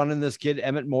 Now we're running this kid,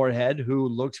 Emmett Moorhead, who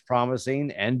looks promising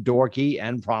and dorky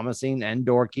and promising and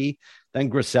dorky.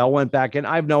 Then Grissel went back in.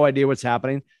 I have no idea what's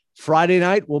happening. Friday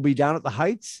night, we'll be down at the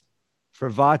Heights for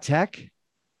VaTech.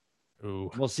 Ooh.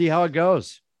 We'll see how it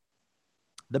goes.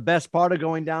 The best part of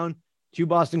going down to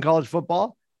Boston College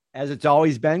football, as it's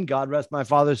always been, God rest my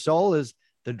father's soul, is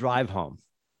the drive home.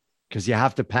 Because you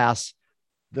have to pass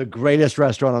the greatest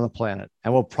restaurant on the planet.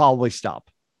 And we'll probably stop.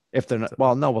 If they're not,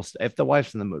 well, no, if the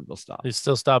wife's in the mood, we'll stop. You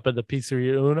still stop at the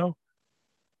Pizzeria Uno?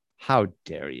 How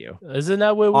dare you? Isn't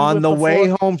that where we on the way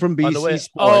home from BC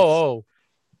Sports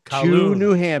to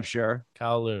New Hampshire,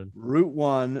 Kowloon, Route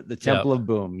 1, the Temple of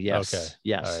Boom. Yes. Okay.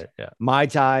 Yes. All right. Yeah. Mai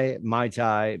Tai,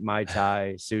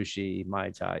 sushi,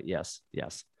 Mai Tai. Yes.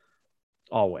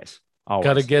 Always.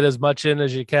 Got to get as much in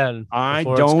as you can. I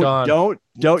don't.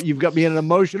 You've got me in an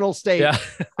emotional state. Yeah.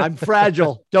 I'm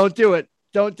fragile. Don't do it.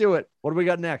 What do we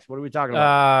got next? What are we talking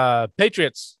about?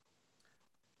 Patriots.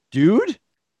 Dude.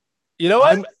 You know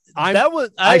what?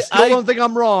 I still don't think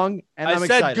I'm wrong. And I'm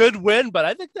said excited. Good win, but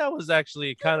I think that was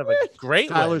actually kind of a great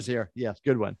Tyler's win. here. Yes.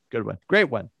 Good one. Great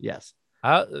one. Yes.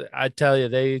 I tell you,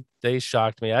 they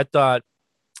shocked me. I thought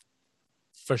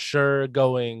for sure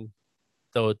going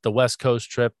the West Coast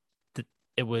trip,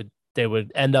 they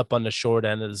would end up on the short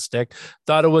end of the stick.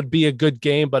 Thought it would be a good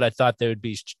game, but I thought they would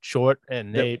be short,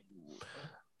 and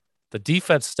the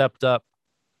defense stepped up.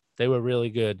 They were really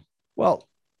good. Well,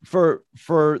 for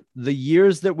the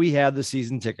years that we had the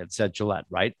season tickets at Gillette,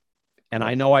 right? And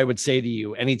I know I would say to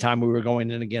you, anytime we were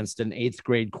going in against an 8th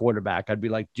grade quarterback, I'd be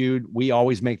like, dude, we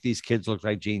always make these kids look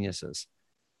like geniuses.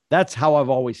 That's how I've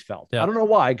always felt. Yeah. I don't know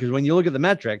why, because when you look at the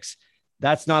metrics,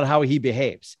 that's not how he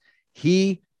behaves.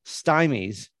 He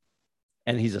stymies,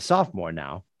 and he's a sophomore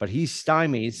now, but he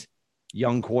stymies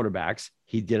young quarterbacks.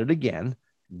 He did it again.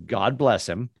 God bless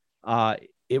him.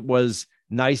 It was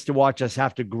nice to watch us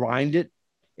have to grind it.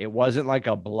 It wasn't like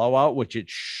a blowout, which it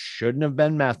shouldn't have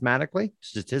been mathematically,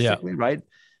 statistically, right?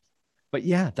 But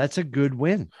yeah, that's a good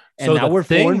win. And so now we're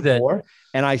 4-4,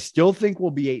 and I still think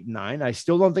we'll be 8-9. I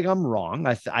still don't think I'm wrong.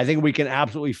 I think we can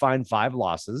absolutely find 5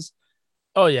 losses.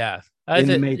 Oh yeah, in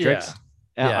the matrix.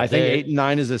 Yeah, I think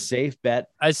 8-9 is a safe bet.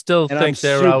 I still think I'm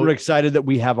they're super excited that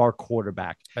we have our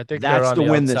quarterback. I think that's the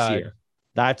win outside. This year.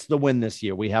 That's the win this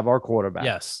year. We have our quarterback.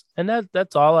 Yes, and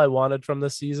that's all I wanted from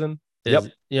this season. Is,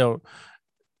 you know,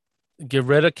 get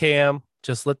rid of Cam,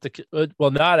 Just let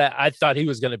I thought he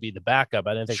was going to be the backup.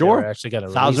 I didn't think they were Sure, actually going to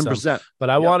release him. 1,000%. But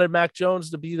I wanted Mac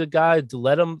Jones to be the guy to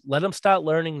let him start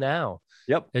learning now.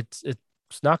 Yep. It's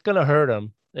not going to hurt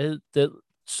him.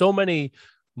 So many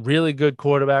really good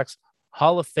quarterbacks,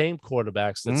 Hall of Fame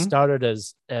quarterbacks that started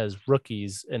as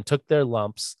rookies and took their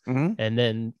lumps, and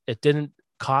then it didn't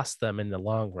cost them in the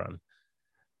long run.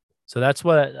 So that's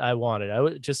what I wanted. I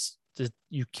would just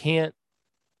you can't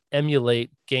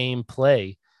emulate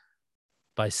gameplay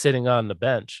by sitting on the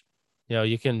bench.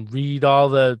 You can read all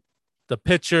the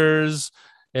pictures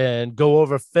and go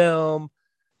over film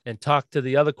and talk to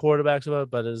the other quarterbacks about it,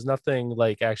 but there's nothing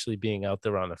like actually being out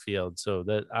there on the field. So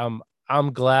that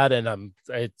I'm glad, and I'm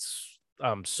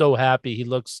so happy. He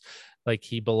looks like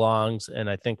he belongs, and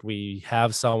I think we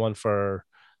have someone for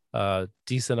a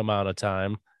decent amount of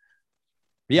time.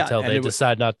 Yeah, until they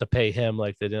decide not to pay him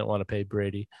like they didn't want to pay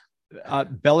Brady.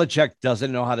 Belichick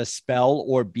doesn't know how to spell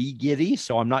or be giddy,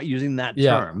 so I'm not using that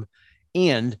term.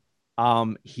 And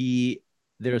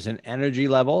there's an energy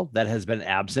level that has been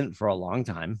absent for a long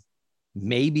time,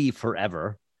 maybe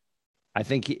forever. I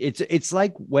think it's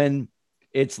like when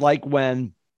and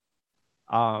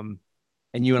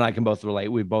you and I can both relate.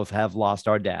 We both have lost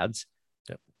our dads.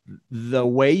 Yep. The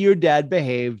way your dad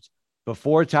behaved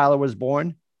before Tyler was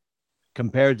born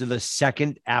compared to the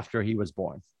second after he was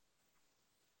born.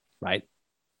 Right.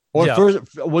 Or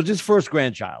first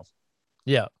grandchild.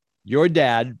 Yeah. Your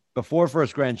dad before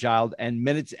first grandchild and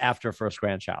minutes after first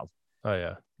grandchild. Oh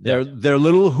yeah. Their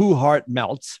little who heart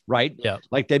melts, right? Yeah.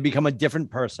 Like they become a different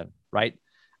person. Right.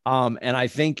 And I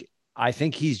think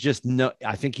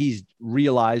he's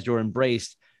realized or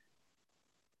embraced,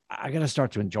 I got to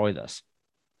start to enjoy this.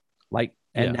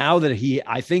 Now that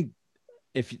I think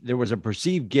if there was a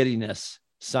perceived giddiness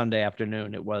Sunday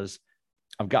afternoon, it was,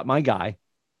 I've got my guy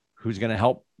who's going to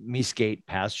help me skate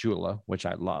past Shula, which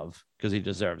I love because he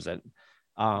deserves it.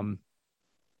 I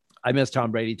miss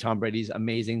Tom Brady. Tom Brady's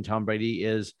amazing. Tom Brady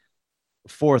is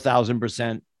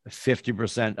 4,000%,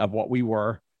 50% of what we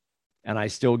were. And I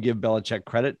still give Belichick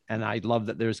credit. And I love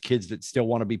that there's kids that still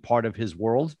want to be part of his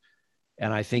world.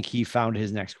 And I think he found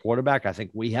his next quarterback. I think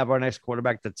we have our next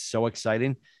quarterback. That's so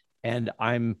exciting. And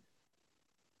I'm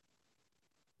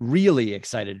really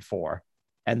excited for.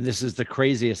 And this is the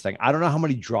craziest thing. I don't know how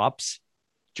many drops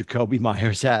Jakobi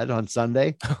Meyers had on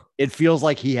Sunday. It feels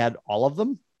like he had all of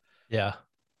them. Yeah.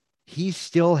 He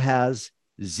still has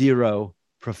 0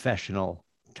 professional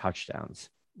touchdowns.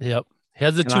 Yep. He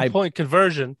has a 2-point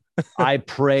conversion. I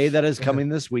pray that is coming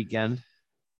this weekend.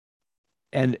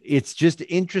 And it's just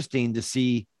interesting to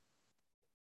see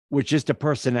with just a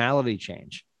personality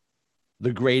change.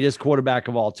 The greatest quarterback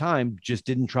of all time just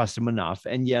didn't trust him enough.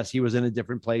 And yes, he was in a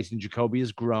different place and Jakobi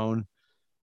has grown.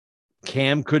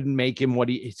 Cam couldn't make him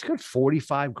he's got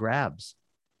 45 grabs.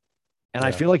 And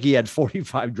I feel like he had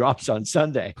 45 drops on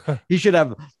Sunday. He should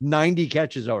have 90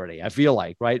 catches already, I feel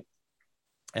like, right?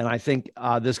 And I think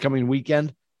this coming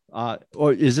weekend,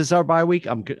 or is this our bye week?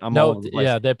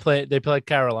 They play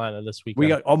Carolina this weekend. We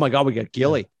got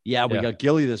Gilly. Yeah, we got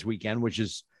Gilly this weekend, which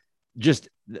is just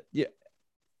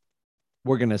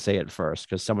we're gonna say it first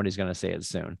because somebody's gonna say it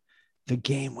soon. The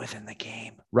game within the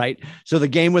game, right? So the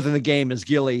game within the game is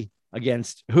Gilly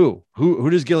against who? Who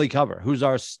does Gilly cover? Who's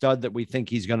our stud that we think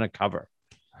he's gonna cover?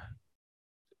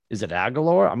 Is it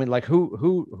Aguilar? I mean, like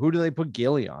who do they put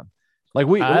Gilly on? Like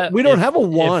we don't have a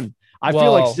one. I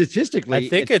feel like statistically, I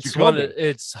think it's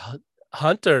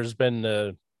Hunter's been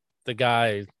the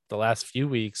guy the last few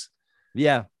weeks.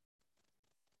 Yeah.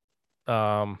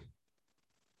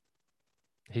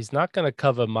 He's not going to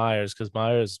cover Myers because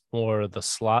Myers is more of the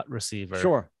slot receiver.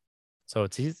 Sure. So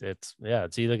it's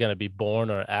either going to be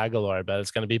Bourne or Aguilar. I bet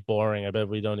it's going to be boring. I bet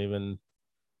we don't even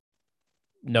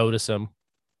notice him.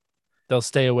 They'll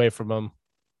stay away from him.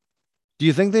 Do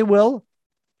you think they will?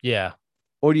 Yeah.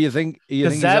 Or do you think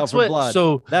he's out for blood?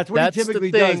 So that's what he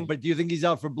typically does. But do you think he's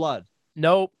out for blood?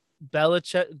 Nope.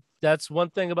 Belichick. That's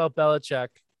one thing about Belichick.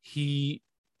 He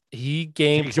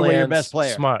game takes away your best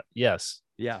player. Smart. Yes.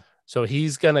 Yeah. So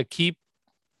he's gonna keep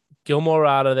Gilmore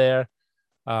out of there.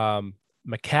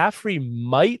 McCaffrey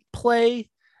might play.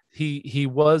 He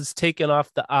was taken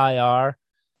off the IR,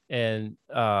 and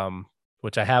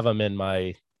which I have him in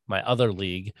my other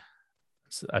league.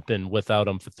 I've been without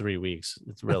him for 3 weeks.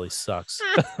 It really sucks.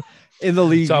 In the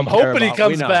league, so I'm hoping he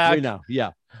comes back. We know,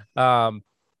 yeah.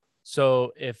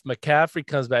 So if McCaffrey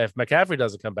comes back, if McCaffrey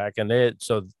doesn't come back, and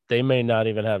they may not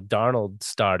even have Darnold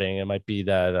starting. It might be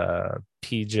that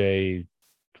PJ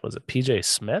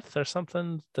Smith or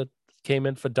something that came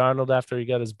in for Darnold after he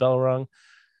got his bell rung.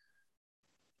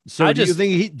 So do you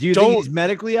think he's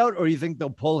medically out, or you think they'll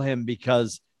pull him?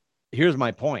 Because here's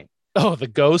my point. Oh, the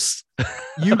ghosts.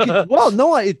 You can, well,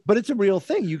 no, but it's a real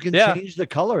thing. You can Yeah. change the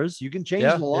colors. You can change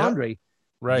Yeah, the yeah. laundry.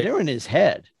 Right. They're in his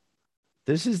head.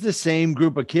 This is the same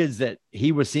group of kids that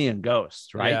he was seeing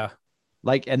ghosts, right? Yeah.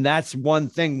 Like, and that's one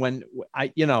thing when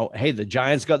hey, the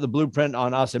Giants got the blueprint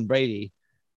on us and Brady.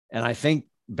 And I think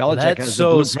Belichick That's has the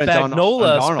so blueprint on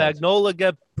Darnold. Spagnola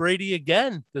get Brady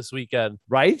again this weekend.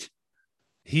 Right?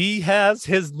 He has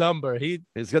his number. He's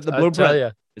got the I tell blueprint.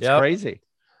 you, It's crazy.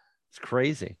 It's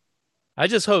crazy. I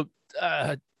just hope.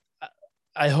 I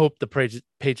hope the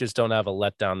Patriots don't have a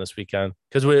letdown this weekend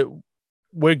because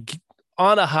we're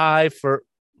on a high for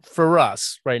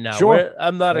us right now. Sure.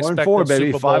 I'm not 4-4, expecting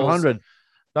baby. Super Bowls. 500.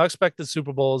 Not expecting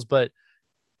Super Bowls, but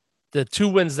the 2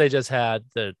 wins they just had,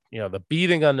 the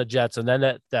beating on the Jets, and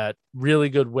then that really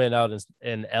good win out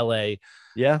in LA.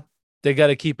 Yeah. They got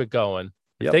to keep it going.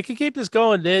 If they can keep this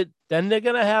going, then they're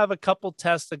going to have a couple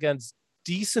tests against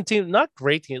decent teams, not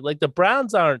great teams. Like the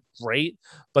Browns aren't great,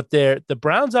 but the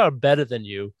Browns are better than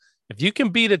you. If you can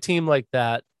beat a team like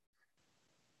that,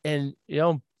 and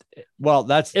well,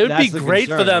 it would be great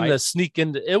concern, for them right? to sneak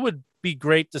into. It would be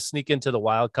great to sneak into the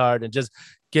wild card and just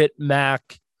get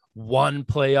Mac one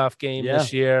playoff game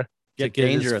this year. Get to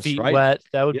dangerous, his feet right? wet.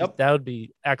 That would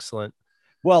be excellent.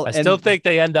 Well, I still think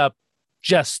they end up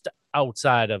just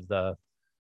outside of the.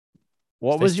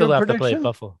 What was your prediction? To play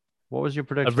Buffalo. What was your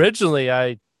prediction? Originally,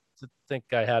 I think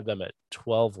I had them at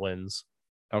 12 wins.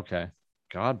 Okay.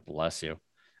 God bless you.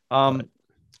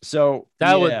 So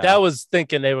that was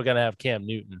thinking they were going to have Cam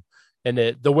Newton, and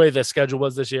the way the schedule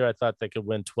was this year, I thought they could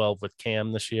win 12 with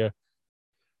Cam this year.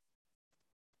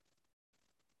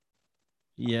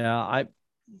 Yeah, I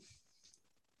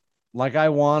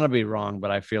want to be wrong, but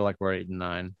I feel like we're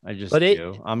 8-9. I just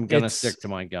do. I'm gonna stick to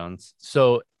my guns.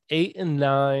 So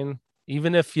 8-9.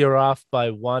 Even if you're off by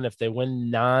 1, if they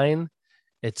win 9,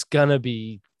 they're gonna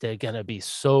be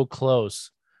so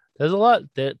close. There's a lot.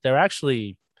 They're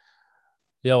actually,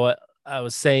 what I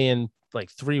was saying like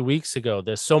 3 weeks ago.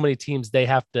 There's so many teams they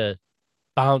have to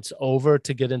bounce over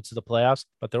to get into the playoffs,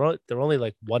 but they're only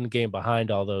like 1 game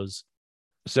behind all those.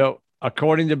 So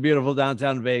according to beautiful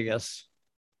downtown Vegas,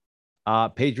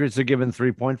 Patriots are given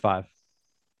 3.5.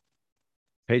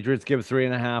 Patriots give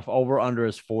 3.5. Over under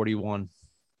is 41.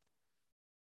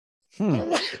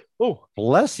 Oh,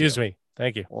 bless you. Excuse me.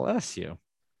 Thank you. Bless you.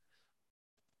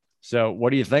 So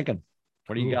what are you thinking?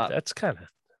 What do you got? That's kind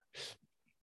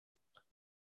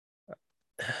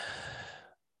of.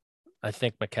 I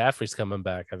think McCaffrey's coming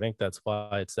back. I think that's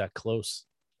why it's that close.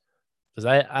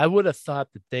 Because I would have thought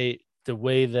that the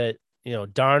way that,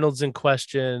 Darnold's in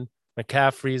question,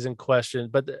 McCaffrey's in question,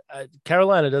 but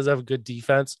Carolina does have a good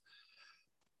defense.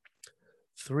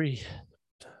 3.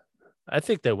 I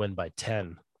think they win by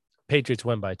 10. Patriots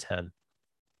win by 10.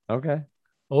 Okay.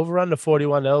 Over under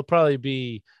 41.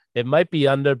 It might be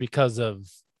under because of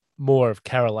more of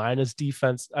Carolina's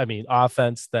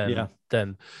offense than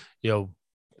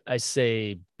I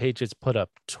say Patriots put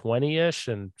up 20-ish,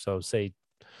 and so say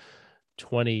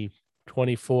 20,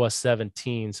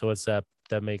 24-17. So what's that?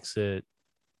 That makes it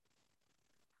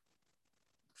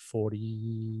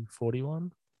 40,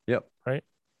 41. Yep. Right.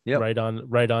 Yep. Right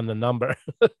on the number.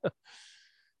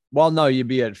 Well, no, you'd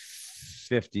be at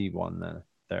 51 then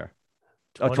there.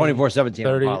 24-17.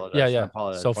 30, yeah.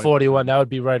 So 41, that would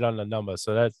be right on the number.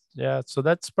 So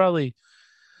that's probably,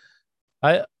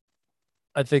 I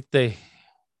think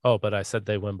but I said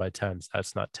they win by 10. So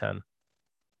that's not 10.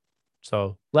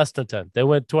 So less than 10. They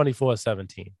win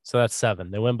 24-17. So that's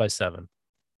 7. They win by 7.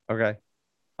 Okay.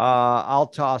 I'll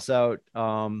toss out,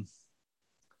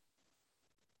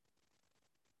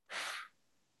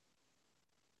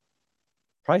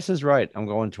 Price is Right. I'm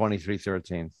going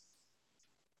 23-13.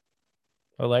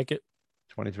 I like it.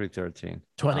 23-13.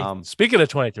 20. Speaking of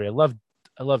 23, I love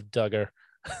Duggar.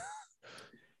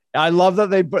 I love that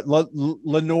they put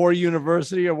Lenore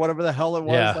University or whatever the hell it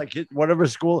was, like whatever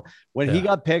school, when he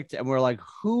got picked, and we're like,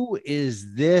 who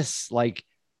is this? Like,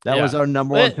 that was our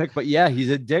number 1 pick. But yeah, he's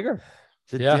a digger.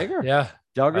 He's a digger. Yeah.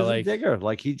 Duggar's a digger.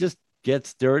 Like, he just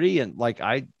gets dirty, and like,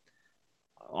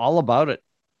 all about it.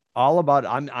 All about it.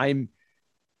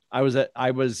 I was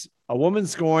a woman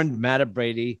scorned, mad at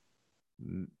Brady,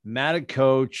 mad at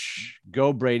coach,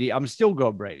 go Brady. I'm still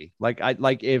go Brady.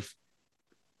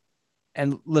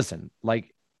 And listen, I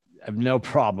have no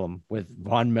problem with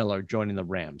Von Miller joining the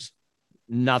Rams.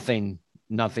 Nothing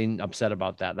upset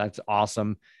about that. That's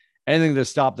awesome. Anything to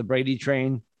stop the Brady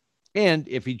train. And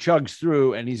if he chugs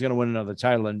through and he's going to win another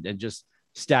title and just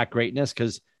stack greatness,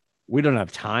 because we don't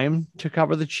have time to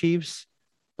cover the Chiefs,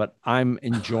 but I'm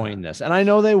enjoying this. And I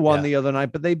know they won the other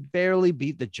night, but they barely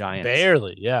beat the Giants.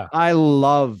 Barely, yeah. I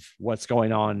love what's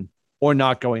going on or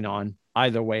not going on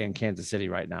either way in Kansas City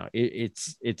right now.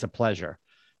 It's a pleasure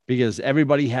because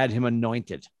everybody had him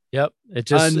anointed. Yep.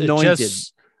 It Anointed.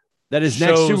 just That his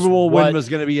next Super Bowl win what- was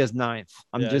going to be his 9th.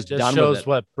 I'm yeah, just it done shows with it.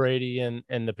 what Brady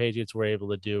and the Patriots were able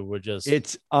to do. We're just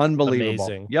It's unbelievable.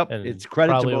 amazing. Yep. And It's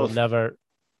credit to probably will both never.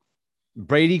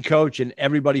 Brady, coach, and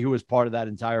everybody who was part of that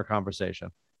entire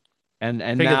conversation. And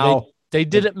Figure now they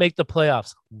didn't make the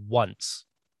playoffs once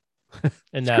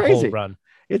in that crazy. whole run.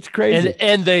 It's crazy.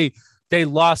 And they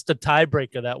lost a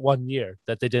tiebreaker that one year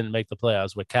that they didn't make the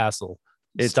playoffs with Castle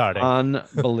starting.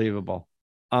 Unbelievable.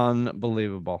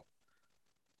 Unbelievable.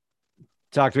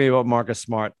 Talk to me about Marcus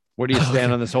Smart. Where do you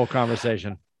stand on this whole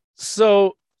conversation?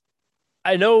 So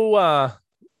I know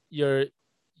your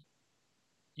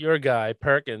guy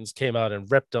Perkins came out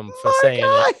and ripped him for saying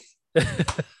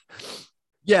it.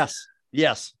 Yes.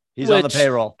 He's on the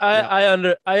payroll.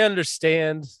 I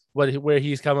understand where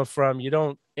he's coming from. You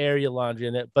don't air your laundry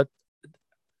in it, but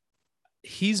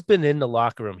he's been in the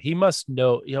locker room. He must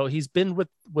know, he's been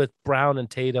with Brown and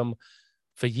Tatum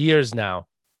for years now.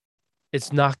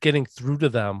 It's not getting through to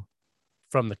them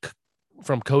from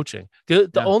coaching.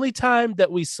 The only time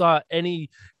that we saw any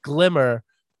glimmer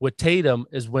with Tatum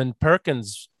is when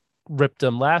Perkins ripped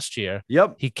him last year.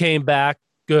 Yep. He came back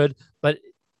good, but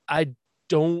I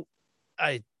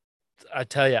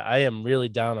tell you, I am really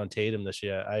down on Tatum this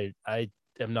year. I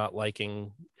am not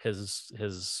liking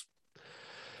his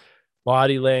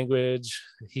body language.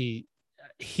 He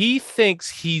thinks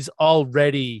he's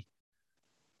already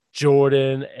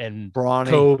Jordan and Bronny.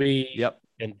 Kobe. Yep.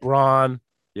 And Bron.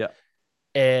 Yep.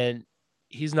 And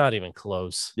he's not even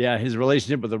close. Yeah, his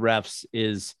relationship with the refs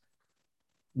is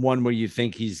one where you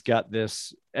think he's got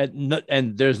this,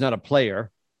 and there's not a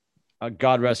player.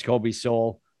 God rest Kobe's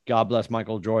soul. God bless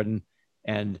Michael Jordan.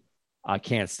 And I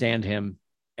can't stand him.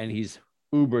 And he's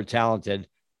uber talented,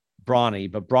 Bronny.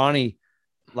 But Bronny,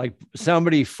 like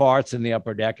somebody farts in the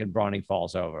upper deck and Bronny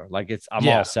falls over. Like I'm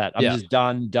all set. I'm just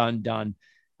done.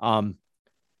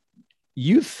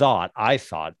 I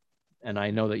thought, and I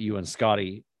know that you and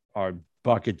Scotty are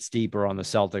buckets deeper on the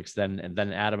Celtics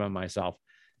than Adam and myself.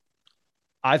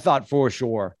 I thought for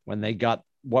sure when they got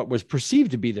what was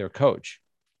perceived to be their coach,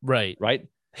 right,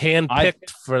 handpicked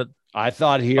for. I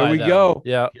thought, here we go.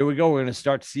 Yeah, here we go. We're going to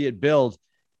start to see it build,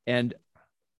 and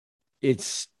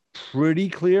it's pretty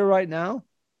clear right now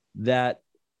that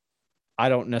I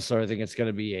don't necessarily think it's going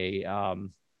to be a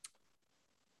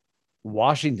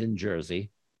Washington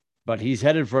jersey, but he's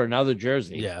headed for another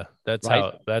jersey. Yeah, that's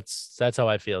how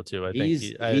I feel too. I think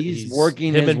he's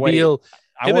working him his and way. Beal.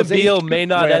 Him and Beal may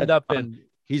not end up in.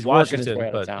 He's Washington, working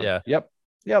his way out of town. Yeah.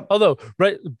 Yep. Although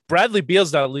Bradley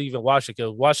Beal's not leaving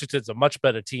Washington. Washington's a much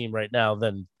better team right now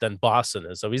than Boston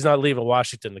is. So he's not leaving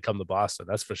Washington to come to Boston.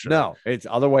 That's for sure. No, it's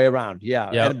other way around.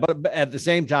 Yeah. But at the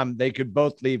same time, they could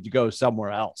both leave to go somewhere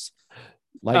else.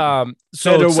 Like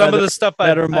so some of the stuff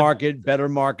better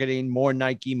marketing, more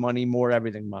Nike money, more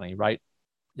everything money, right?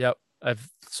 Yep.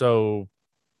 So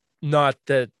not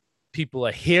that people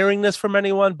are hearing this from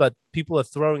anyone, but people are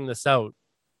throwing this out.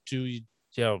 Do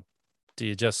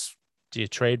you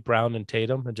trade Brown and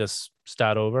Tatum and just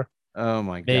start over? Oh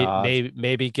my God.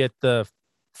 Maybe get the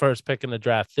first pick in the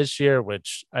draft this year,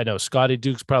 which I know Scotty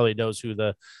Dukes probably knows who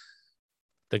the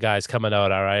guys coming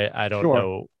out are. I don't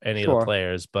know any of the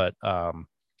players, but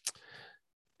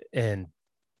and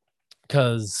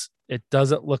because it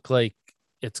doesn't look like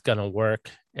it's gonna work,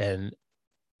 and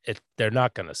they're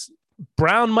not gonna.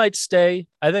 Brown might stay.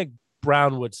 I think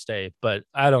Brown would stay, but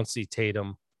I don't see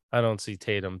Tatum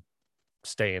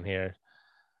staying here,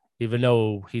 even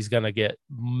though he's going to get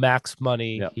max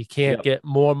money. Yep. He can't get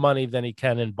more money than he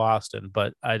can in Boston,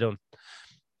 but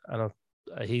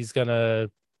he's going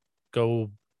to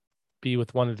go be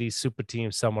with one of these super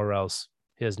teams somewhere else.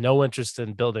 He has no interest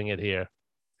in building it here.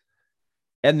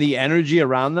 And the energy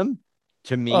around them,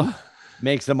 to me,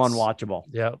 makes them unwatchable.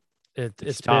 Yeah.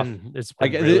 It's tough. been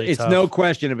like, really it's tough. No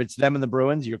question if it's them and the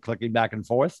Bruins, you're clicking back and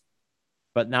forth.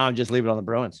 But now I'm just leaving it on the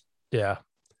Bruins. Yeah.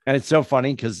 And it's so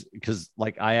funny because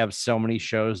like I have so many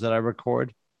shows that I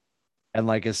record. And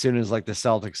like as soon as like the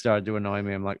Celtics started to annoy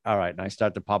me, I'm like, all right. And I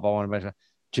start to pop on one of my.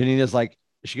 Janina's like,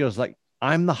 she goes like,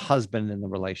 I'm the husband in the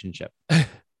relationship.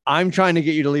 I'm trying to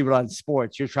get you to leave it on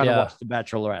sports. You're trying to watch The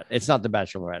Bachelorette. It's not The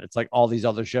Bachelorette. It's like all these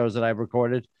other shows that I've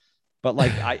recorded. But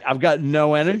like I've got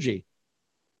no energy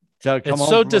to come home. It's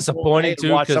so disappointing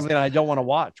to watch something I don't want to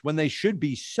watch when they should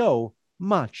be so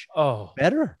much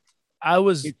better.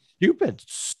 It's stupid.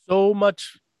 So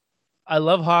much. I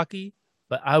love hockey,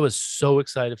 but I was so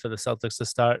excited for the Celtics to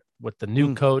start with the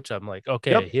new coach. I'm like,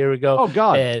 okay, here we go. Oh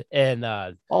God. And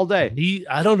all day.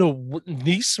 I don't know.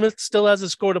 Neesmith still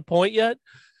hasn't scored a point yet.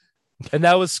 And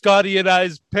that was Scotty and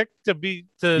I's pick to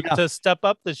Yeah. step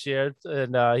up this year,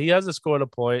 and he hasn't scored a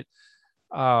point.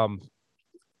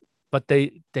 But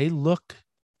they look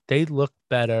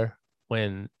better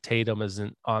when Tatum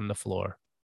isn't on the floor.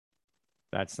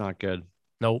 That's not good.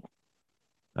 Nope.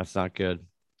 That's not good.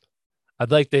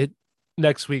 I'd like to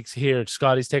next week's here.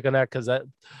 Scotty's take on that because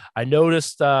I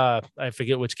noticed I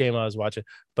forget which game I was watching,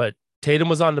 but Tatum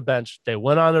was on the bench. They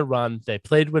went on a run. They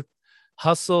played with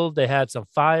hustle. They had some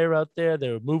fire out there. They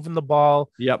were moving the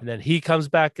ball. Yep. And then he comes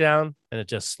back down and it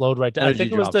just slowed right down. Energy I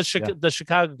think it was drops. the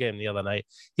Chicago game the other night.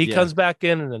 He Yeah. comes back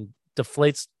in and then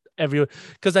deflates everyone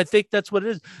because I think that's what it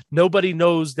is. Nobody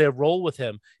knows their role with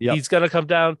him. Yep. He's going to come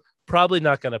down, probably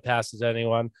not going to pass it to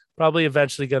anyone, probably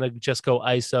eventually going to just go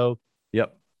ISO.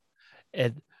 Yep.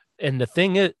 And the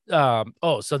thing is,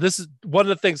 so this is one of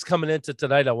the things coming into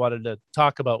tonight I wanted to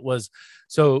talk about was,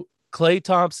 so Klay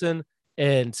Thompson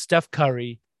and Steph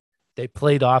Curry, they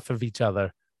played off of each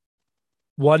other.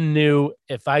 One knew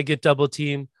if I get double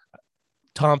teamed,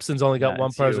 Thompson's only got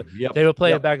one person. Yep. They were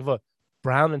playing back and forth.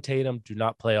 Brown and Tatum do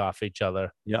not play off each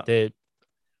other. Yeah.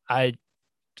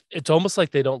 It's almost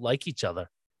like they don't like each other.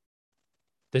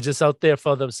 They're just out there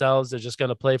for themselves. They're just going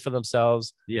to play for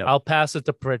themselves. Yeah. I'll pass it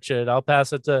to Pritchard. I'll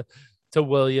pass it to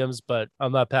Williams, but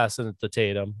I'm not passing it to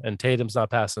Tatum, and Tatum's not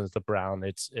passing it to Brown.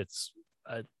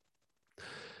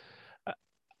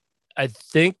 I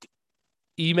think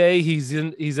Ime, he's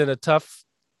in a tough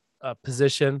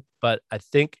position, but I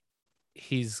think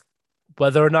he's,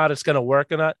 whether or not it's going to work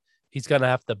or not, he's going to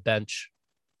have to bench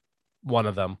one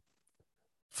of them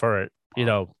for it.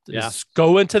 Just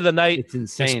go into the night It's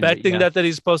insane, expecting that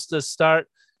he's supposed to start,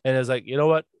 and it's like, you know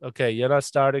what? Okay, you're not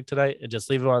starting tonight, and just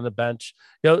leave him on the bench.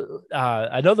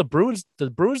 I know the Bruins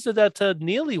did that to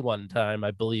Neely one time,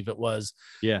 I believe it was.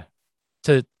 Yeah.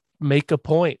 To make a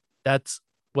point. That's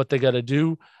what they got to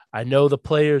do. I know the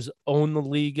players own the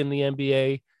league in the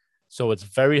NBA, so it's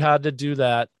very hard to do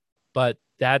that, but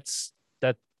that's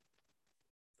that.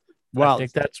 Well, I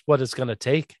think that's what it's going to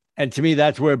take. And to me,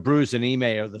 that's where Bruce and Ime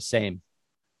are the same.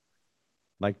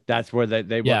 Like that's where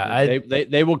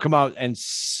they will come out and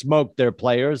smoke their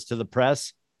players to the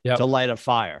press to light a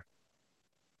fire,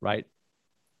 right?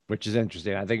 Which is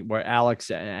interesting. I think where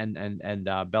Alex and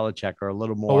Belichick are a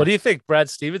little more. Well, what do you think Brad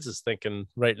Stevens is thinking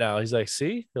right now? He's like,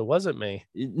 see, it wasn't me.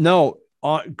 No,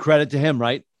 credit to him,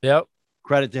 right? Yep.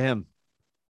 Credit to him.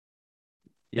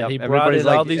 Yeah, everybody's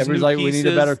like, we need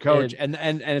a better coach, and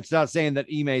it's not saying that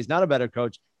Ime is not a better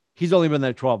coach. He's only been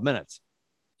there 12 minutes.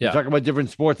 Yeah. You're talking about different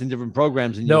sports and different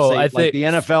programs, and I think like the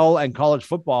NFL and college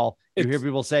football, you hear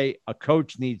people say a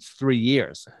coach needs 3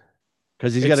 years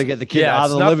because he's got to get the kid out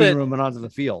of the living room and onto the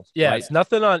field. Yeah, right? It's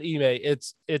nothing on Ime.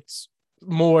 It's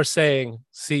more saying,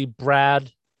 see,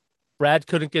 Brad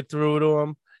couldn't get through to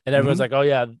him, and everyone's like, oh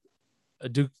yeah,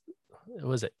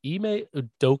 was it Ime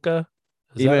Udoka?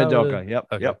 Ime Udoka. Yep.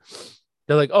 Okay. Yep.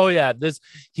 They're like, oh yeah,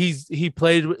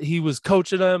 he was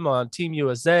coaching them on Team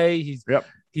USA.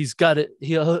 He's got it.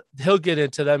 He'll get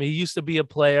into them. He used to be a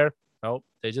player. Nope.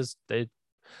 It's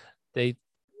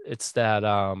that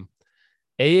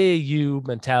AAU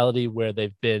mentality where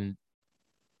they've been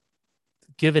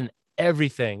given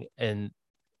everything and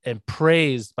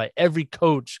praised by every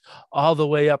coach all the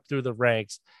way up through the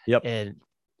ranks. Yep. And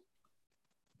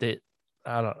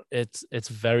I don't. It's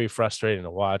very frustrating to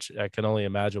watch. I can only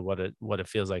imagine what it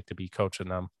feels like to be coaching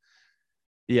them.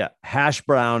 Yeah, Hash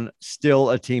Brown still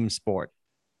a team sport.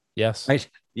 Yes. Right?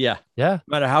 Yeah. Yeah.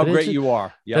 No matter how great you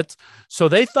are. Yeah. So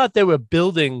they thought they were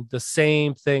building the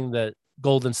same thing that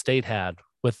Golden State had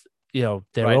with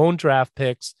their own draft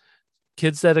picks,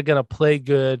 kids that are going to play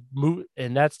good, move,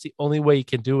 and that's the only way you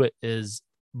can do it is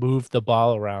move the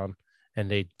ball around, and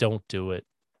they don't do it.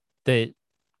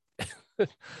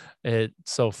 It's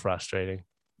so frustrating.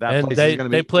 That place is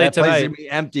going to play tonight. Be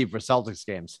empty for Celtics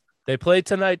games. They play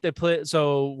tonight.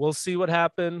 So we'll see what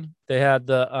happened. They had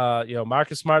the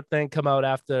Marcus Smart thing come out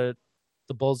after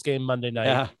the Bulls game Monday night.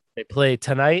 Yeah. They play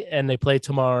tonight and they play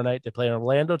tomorrow night. They play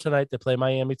Orlando tonight. They play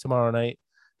Miami tomorrow night.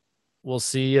 We'll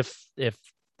see if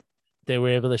they were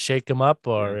able to shake them up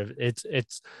or if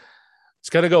it's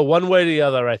going to go one way or the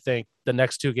other. I think the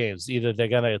next 2 games, either they're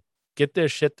going to get their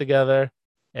shit together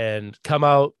and come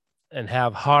out and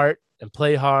have heart and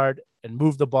play hard and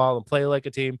move the ball and play like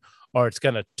a team, or it's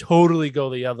going to totally go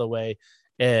the other way.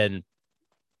 And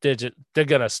they're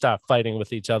going to stop fighting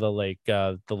with each other like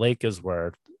the Lakers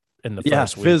were in the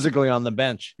first week. Physically on the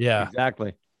bench. Yeah,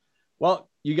 exactly. Well,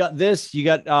 you got this. You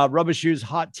got Rubber Shoes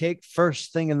hot take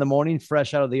first thing in the morning,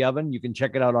 fresh out of the oven. You can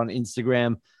check it out on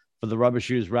Instagram for the Rubber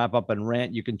Shoes wrap up and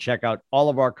rant. You can check out all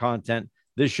of our content,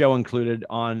 this show included,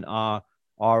 on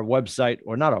our website,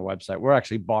 or not our website, we're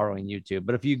actually borrowing YouTube.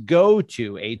 But if you go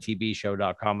to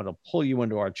atbshow.com, it'll pull you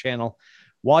into our channel.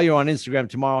 While you're on Instagram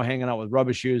tomorrow, hanging out with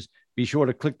Rubber Shoes, be sure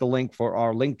to click the link for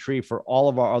our link tree for all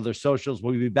of our other socials.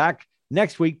 We'll be back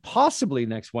next week, possibly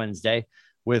next Wednesday,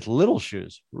 with Little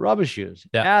Shoes, Rubber Shoes.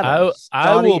 Yeah, Adam,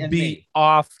 I will be me.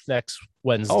 off next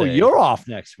Wednesday. Oh, you're off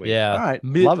next week. Yeah. All right.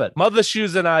 Love it. Mother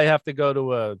Shoes and I have to go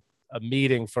to a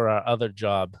meeting for our other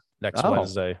job next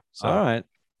Wednesday. So All right.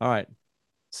 All right.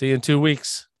 See you in 2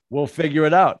 weeks. We'll figure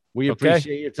it out. We Okay.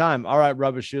 appreciate your time. All right,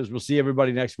 Rubber Shoes. We'll see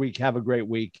everybody next week. Have a great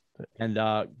week. And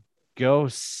go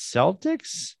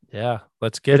Celtics. Yeah,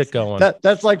 let's get it going.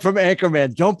 That's like from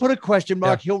Anchorman. Don't put a question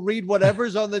mark. He'll read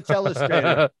whatever's on the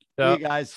telestrator. Yeah. See you guys.